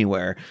couldn't go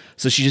anywhere.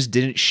 So she just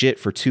didn't shit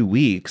for 2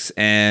 weeks,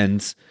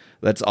 and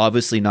that's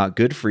obviously not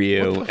good for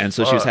you. And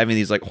so she was having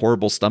these like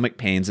horrible stomach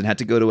pains and had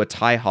to go to a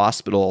Thai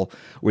hospital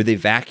where they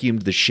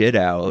vacuumed the shit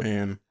out.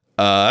 Man.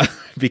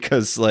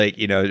 Because like,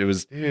 you know, it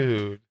was,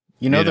 Dude.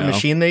 You know the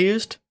machine they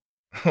used?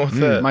 What's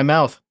that? My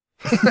mouth.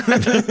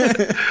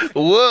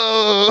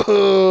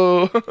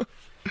 Whoa.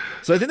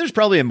 So I think there's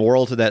probably a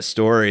moral to that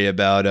story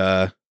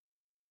about,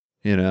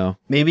 you know,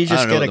 Maybe I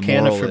just don't know get a what the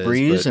can of moral is,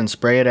 Febreze but- and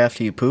spray it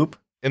after you poop.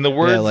 In the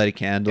words, light a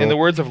candle. in the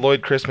words of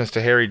Lloyd Christmas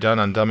to Harry Dunn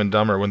on Dumb and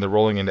Dumber when they're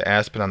rolling into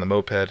Aspen on the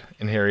moped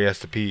and Harry has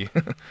to pee.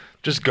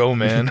 Just go,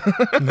 man.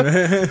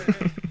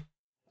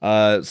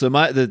 So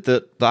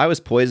the I was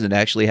poisoned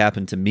actually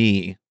happened to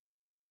me.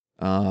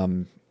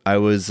 I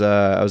was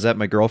at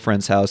my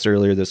girlfriend's house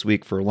earlier this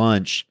week for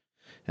lunch,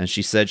 and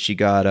she said she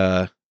got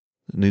a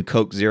new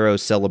Coke Zero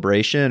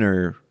Celebration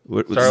or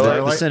what was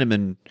Starlight? the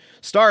cinnamon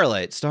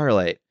Starlight.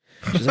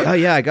 She's like, oh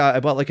yeah, I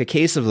bought like a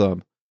case of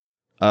them.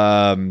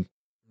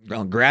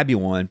 I'll grab you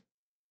one.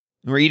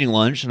 We're eating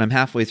lunch, and I'm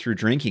halfway through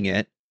drinking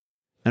it,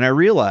 and I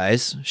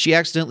realize she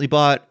accidentally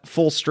bought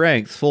full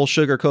strength, full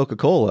sugar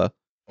Coca-Cola.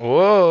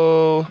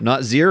 Whoa.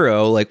 Not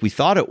zero like we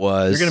thought it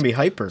was. You're going to be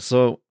hyper.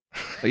 So,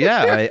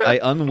 yeah, I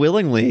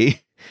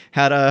unwillingly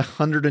had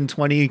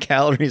 120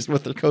 calories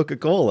worth of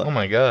Coca-Cola Oh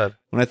my God.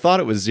 when I thought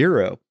it was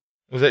zero.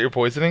 Was that your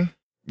poisoning?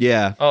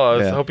 Yeah. Oh, I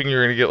was yeah. hoping you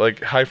were going to get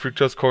like high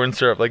fructose corn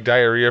syrup, like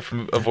diarrhea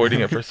from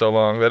avoiding it for so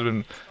long. That'd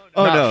been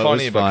Oh, not no, it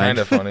funny, was but fine. kind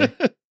of funny.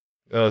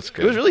 Oh, that's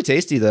good. It was really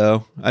tasty,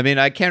 though. I mean,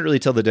 I can't really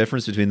tell the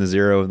difference between the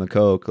zero and the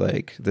Coke.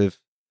 Like, the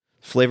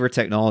flavor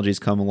technology's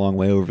come a long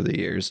way over the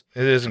years.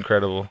 It is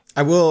incredible.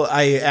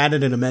 I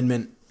added an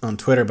amendment on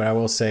Twitter, but I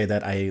will say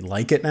that I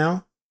like it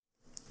now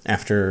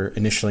after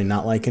initially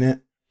not liking it.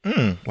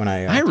 When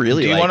I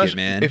really like wanna, it,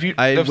 man. If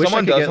I if wish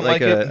someone I could doesn't get,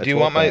 like it, a do you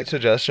want my 12-pack.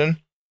 suggestion?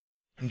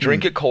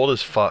 Drink it cold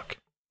as fuck.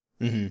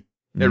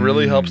 Mm-hmm. It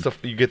really helps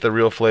you get the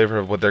real flavor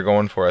of what they're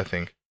going for, I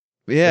think.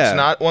 Yeah. It's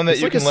not one that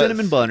it's you like can a let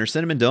cinnamon bun or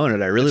cinnamon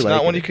donut. I really it's like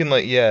not it. one you can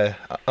like, yeah.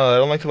 I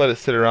don't like to let it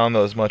sit around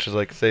though as much as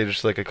like say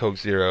just like a Coke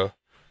Zero.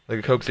 Like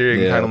a Coke Zero, you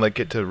can Yeah. kind of like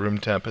get to room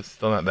temp. It's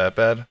still not that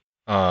bad.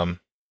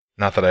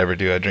 Not that I ever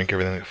do. I drink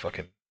everything like a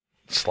fucking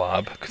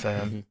slob because I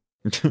am.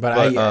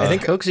 But I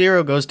think Coke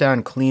Zero goes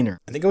down cleaner.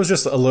 I think I was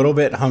just a little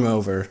bit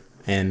hungover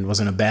and was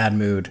in a bad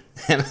mood,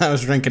 and I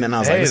was drinking it, and I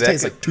was like, "This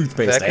tastes like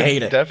toothpaste. I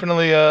hate it."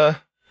 Definitely, I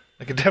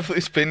could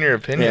definitely spin your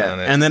opinion on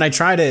it. And then I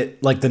tried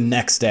it like the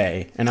next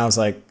day, and I was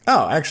like,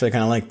 "Oh, actually, I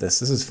kind of like this.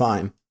 This is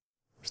fine.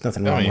 There's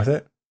nothing wrong with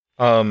it."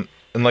 And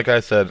like I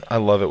said, I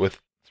love it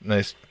with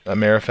nice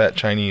Amerifat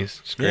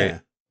Chinese. It's great.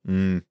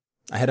 Yeah.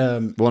 I had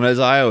a. Well, and as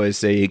I always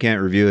say, you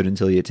can't review it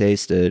until you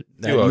taste it.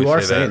 You always You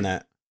are say saying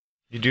that.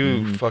 You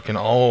do fucking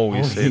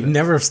always say You that.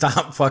 never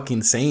stop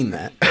fucking saying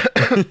that.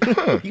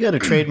 You got to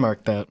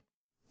trademark that.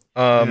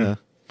 Yeah.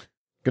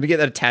 Gonna get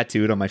that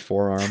tattooed on my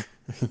forearm.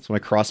 So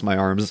when I cross my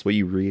arms, that's what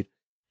you read.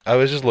 I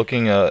was just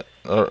looking at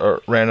a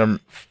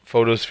random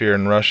photosphere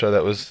in Russia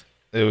it was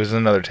in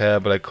another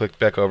tab, but I clicked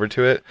back over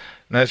to it,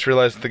 and I just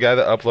realized the guy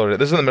that uploaded it,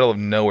 this is in the middle of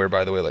nowhere,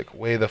 by the way, like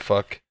way the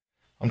fuck,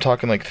 I'm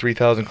talking like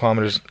 3,000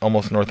 kilometers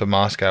almost north of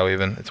Moscow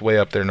even. It's way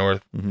up there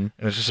north. Mm-hmm. And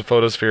it's just a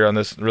photosphere on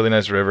this really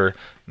nice river.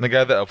 And the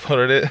guy that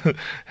uploaded it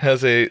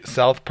has a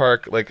South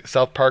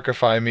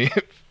Parkify me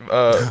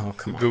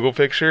Google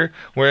picture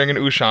wearing an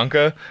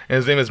Ushanka, and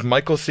his name is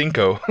Michael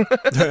Cinco.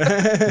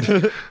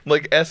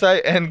 Like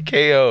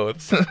Sinko.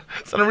 It's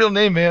not a real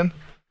name, man.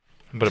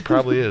 But it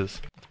probably is.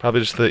 It's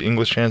probably just the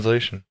English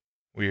translation.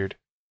 Weird.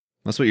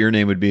 That's what your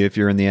name would be if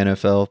you're in the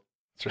NFL.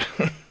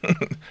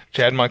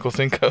 Chad Michael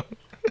Cinco.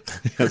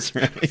 That's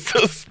right.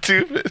 So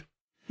stupid.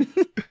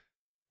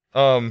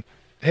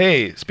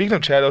 Hey, speaking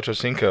of Chad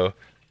Ochocinco,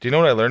 do you know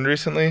what I learned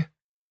recently?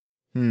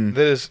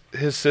 That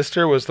his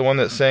sister was the one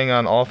that sang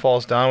on All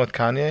Falls Down with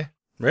Kanye.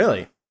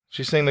 Really?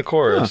 She sang the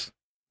chorus.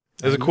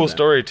 It was a cool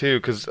story too,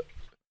 because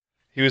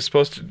he was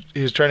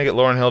trying to get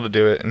Lauryn Hill to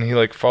do it, and he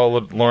like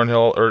followed Lauryn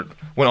Hill or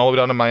went all the way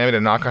down to Miami to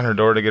knock on her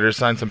door to get her to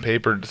sign some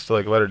paper just to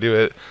like let her do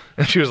it,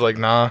 and she was like,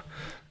 nah.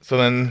 So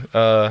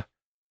then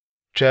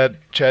Chad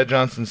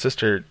Johnson's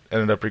sister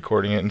ended up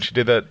recording it, and she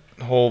did that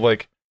whole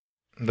like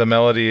the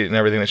melody and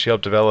everything that she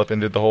helped develop,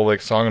 and did the whole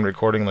like song and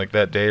recording like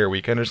that day or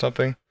weekend or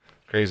something.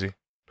 Crazy,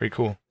 pretty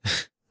cool.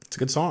 It's a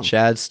good song.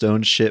 Chad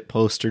Stone Shit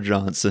Poster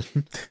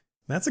Johnson.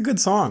 That's a good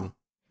song.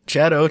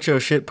 Chad Ocho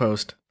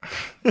shitpost.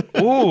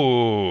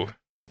 Ooh.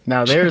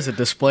 Now there's a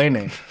display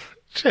name.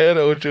 Chad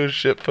Ocho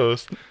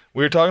shitpost.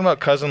 We were talking about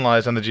cousin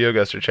lies on the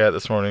GeoGuster chat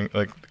this morning,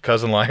 like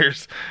cousin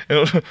liars.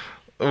 And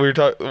we were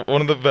talking.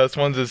 One of the best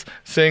ones is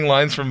saying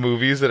lines from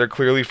movies that are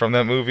clearly from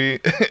that movie,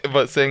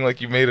 but saying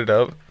like you made it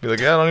up. Be like,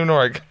 yeah, I don't even know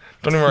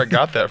where I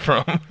got that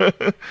from.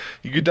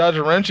 You could dodge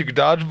a wrench, you could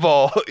dodge a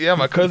ball. Yeah,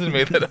 my cousin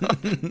made that up.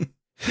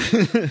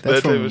 That's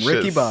That from type of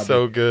Ricky shit's Bobby.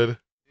 so good.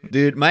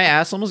 Dude, my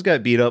ass almost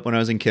got beat up when I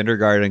was in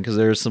kindergarten because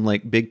there was some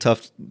like big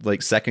tough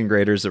like second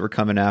graders that were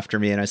coming after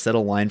me, and I said a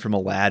line from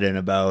Aladdin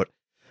about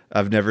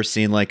I've never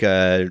seen like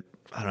a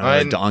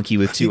donkey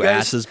with two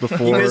asses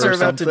before. You guys are or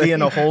about to something. be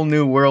in a whole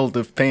new world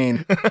of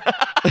pain.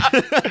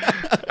 I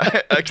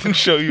can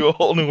show you a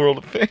whole new world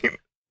of pain.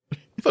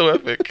 So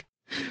epic.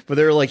 But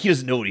they were like, he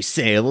doesn't know what he's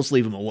saying. Let's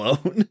leave him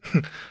alone.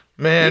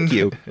 Man,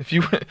 Thank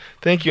you.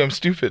 Thank you. I'm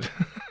stupid.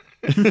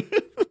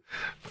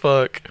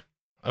 Fuck.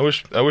 I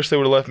wish they would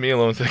have left me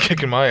alone instead of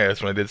kicking my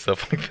ass when I did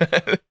stuff like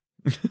that.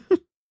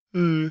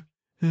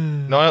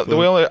 No, the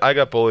way I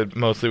got bullied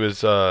mostly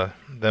was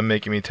them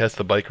making me test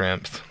the bike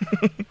ramps.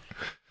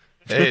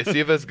 Hey, see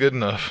if that's good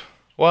enough.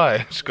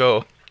 Why? Just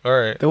go. All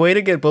right. The way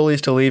to get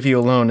bullies to leave you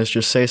alone is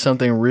just say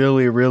something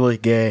really, really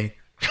gay.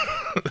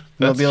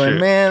 They'll be like,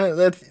 man,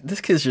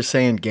 this kid's just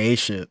saying gay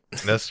shit.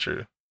 That's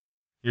true.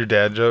 Your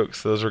dad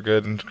jokes, those were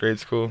good in grade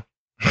school.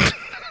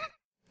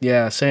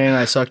 Yeah, saying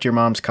I sucked your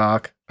mom's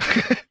cock.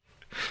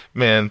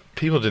 Man,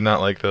 people did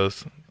not like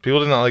those. People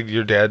did not like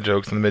your dad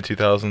jokes in the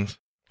mid-2000s.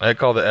 I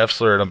called the F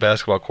slur on a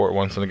basketball court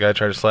once and a guy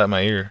tried to slap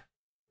my ear.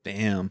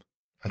 Damn.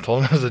 I told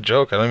him it was a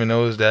joke. I don't even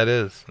know who his dad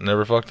is.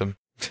 Never fucked him.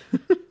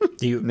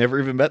 You never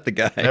even met the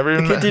guy. Never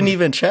even The kid met didn't him.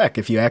 even check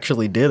if you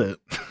actually did it.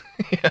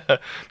 Yeah.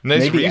 Nice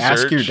Maybe research.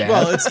 ask your dad.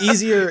 Well, it's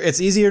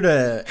easier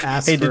to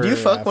ask. Hey, did you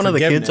fuck one of the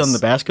kids on the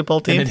basketball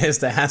than team? it is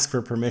to ask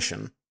for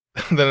permission?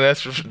 Then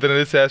it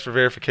is to ask for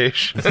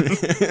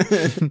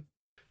verification.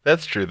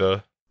 That's true,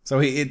 though. So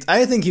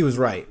I think he was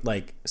right.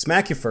 Like,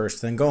 smack you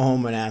first, then go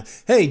home and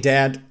ask, hey,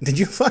 Dad, did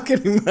you fuck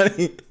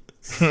anybody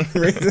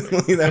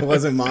recently that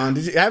wasn't mom?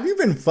 Have you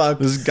been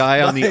fucked? This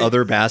guy on the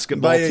other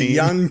basketball by team. a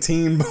young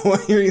teen boy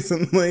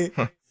recently?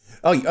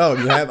 Oh,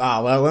 you have?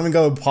 Well, let me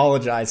go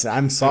apologize.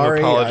 I'm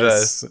sorry.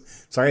 Apologize.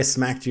 Sorry I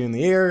smacked you in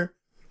the ear.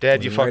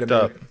 Dad, you fucked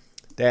up.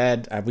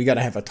 Dad, we got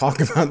to have a talk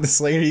about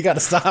this later. You got to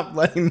stop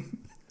letting...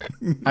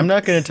 I'm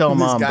not going to tell These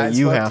Mom, but guys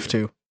you fuck have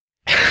to.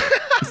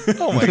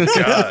 Oh, my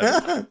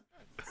God.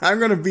 I'm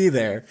going to be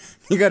there.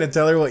 You got to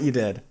tell her what you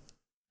did.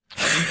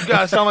 You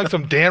guys sound like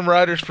some damn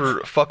writers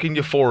for fucking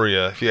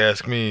Euphoria, if you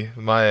ask me.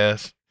 My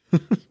ass.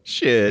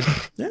 Shit.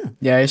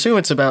 Yeah, I assume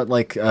it's about,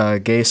 like,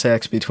 gay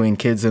sex between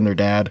kids and their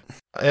dad.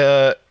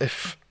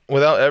 If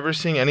without ever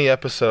seeing any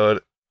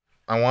episode,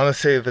 I want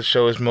to say that the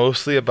show is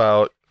mostly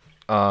about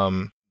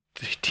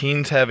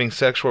teens having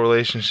sexual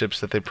relationships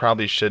that they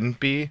probably shouldn't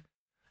be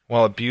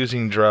while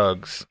abusing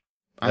drugs.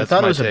 I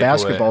thought it was a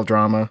basketball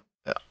drama.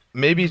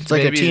 Maybe It's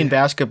like a teen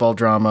basketball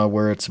drama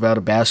where it's about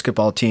a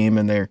basketball team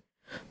and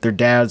their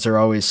dads are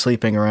always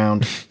sleeping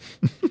around.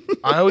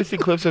 I always see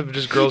clips of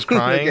just girls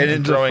crying Get and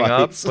into throwing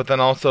fights. up, but then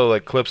also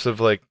like clips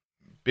of like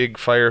big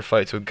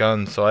firefights with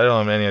guns. So I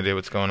don't have any idea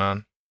what's going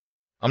on.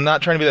 I'm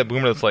not trying to be that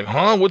boomer that's like,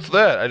 huh, what's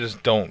that? I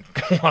just don't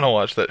want to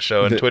watch that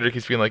show. And Twitter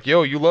keeps being like,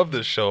 yo, you love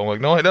this show. I'm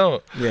like, no, I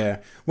don't. Yeah.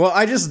 Well,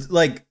 I just,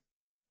 like,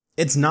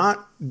 it's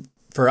not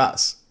for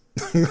us.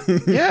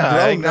 Yeah,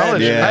 I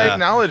acknowledge Yeah. I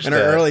acknowledge In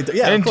that. our early...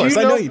 Yeah, And of course.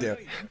 I know you do.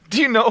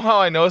 Do you know how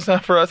I know it's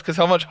not for us? Because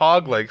how much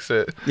Hog likes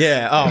it.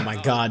 Yeah. Oh,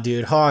 my God,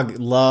 dude. Hog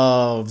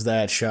loves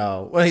that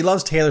show. Well, he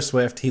loves Taylor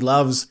Swift. He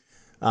loves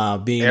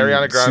being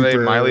Ariana Grande,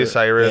 super, Miley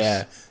Cyrus.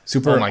 Yeah.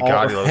 Super Oh, my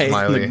God, he loves alt-right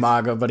Miley.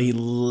 MAGA, but he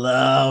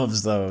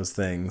loves those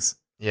things.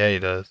 Yeah, he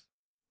does.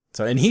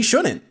 So, and he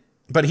shouldn't.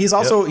 But he's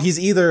also, he's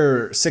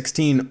either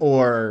 16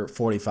 or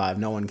 45.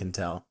 No one can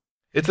tell.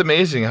 It's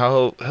amazing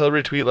how he'll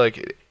retweet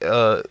like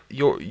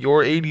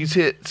your 80s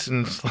hits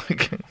and it's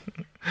like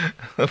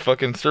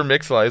fucking Sir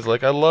Mix-a-Lot's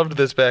like, I loved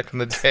this back in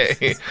the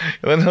day.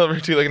 And then he'll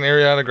retweet like an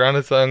Ariana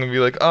Grande song and be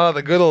like,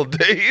 the good old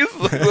days.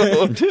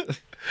 Like,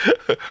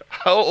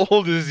 how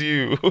old is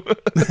you?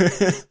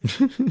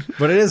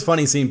 But it is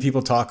funny seeing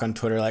people talk on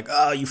Twitter like,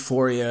 oh,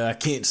 Euphoria, I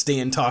can't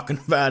stand talking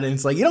about it. And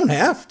it's like, you don't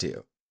have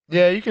to.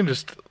 Yeah, you can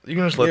just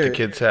let the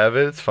kids have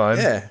it. It's fine.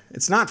 Yeah,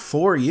 it's not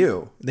for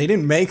you. They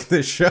didn't make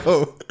this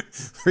show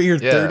for your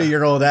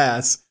 30-year-old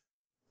ass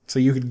so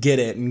you could get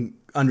it and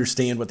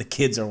understand what the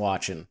kids are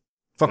watching.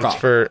 Fuck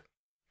off.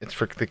 It's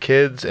for the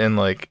kids and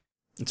like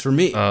It's for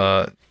me.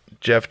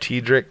 Jeff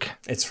Tiedrick.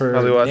 It's for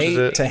probably watches Nate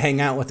it. to hang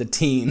out with the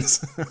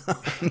teens.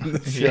 On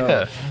the show.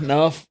 Yeah.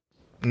 Enough.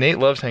 Nate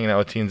loves hanging out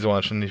with teens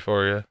watching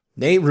Euphoria.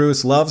 Nate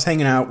Roos loves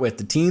hanging out with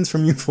the teens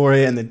from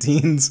Euphoria and the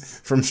teens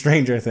from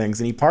Stranger Things,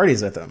 and he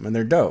parties with them, and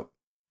they're dope.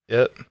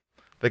 Yep.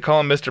 They call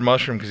him Mr.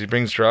 Mushroom because he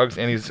brings drugs,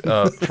 and he's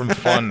from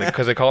Fun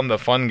because they call him the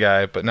fun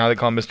guy, but now they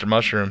call him Mr.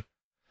 Mushroom.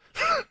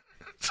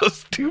 So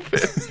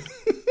stupid.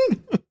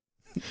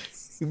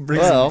 He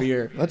brings some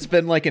beer. That's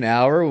been like an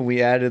hour when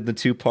we added the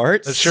two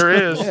parts. It sure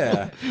is.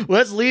 Yeah.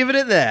 Let's leave it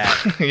at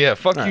that. Yeah,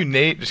 fuck you,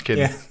 Nate. Just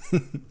kidding. Yeah.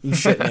 You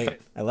shit,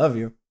 Nate. I love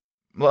you.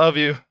 Love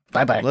you.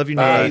 Bye-bye. Love you,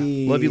 Bye.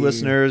 Nate. Love you,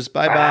 listeners.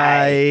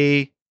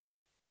 Bye-bye.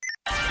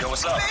 Yo,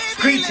 what's up?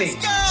 Greetings.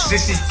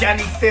 This is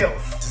Danny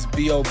Filth. This is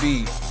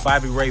B.O.B.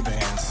 Bobby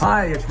Ray-Bans.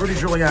 Hi, it's Rudy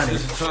Giuliani.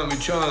 This is Tommy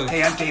Chung.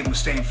 Hey, I'm Dave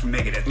Mustaine from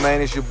Megadeth.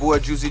 Man, it's your boy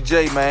Juicy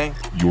J, man.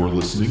 You're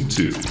listening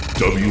to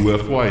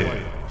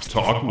WFYA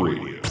Talk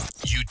Radio.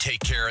 You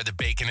take care of the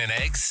bacon and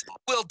eggs,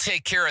 we'll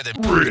take care of the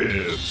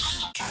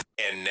Ribs.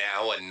 And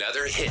now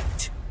another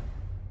hit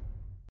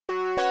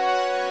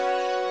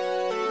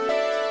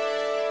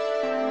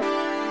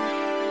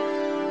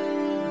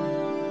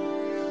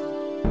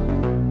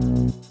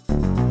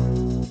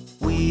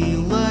We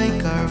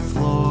like our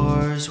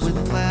floors with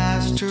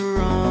plaster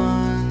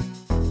on.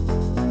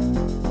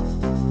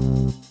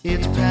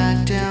 It's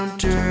packed down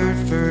dirt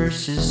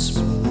versus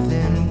smooth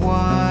and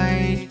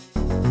white.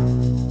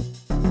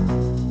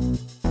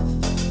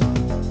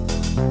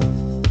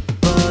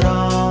 But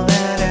all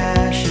that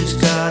ash has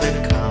gotta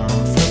come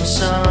from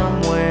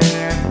somewhere.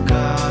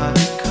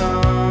 Gotta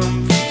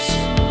come from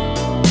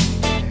somewhere.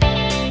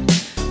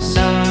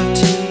 Not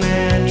to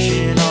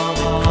mention all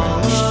the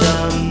crushed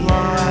up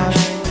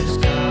life has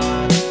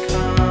gotta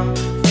come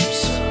from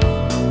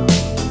somewhere.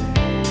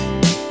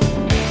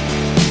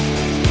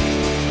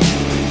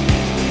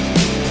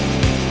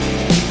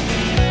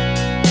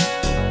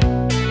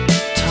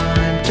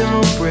 Time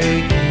don't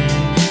break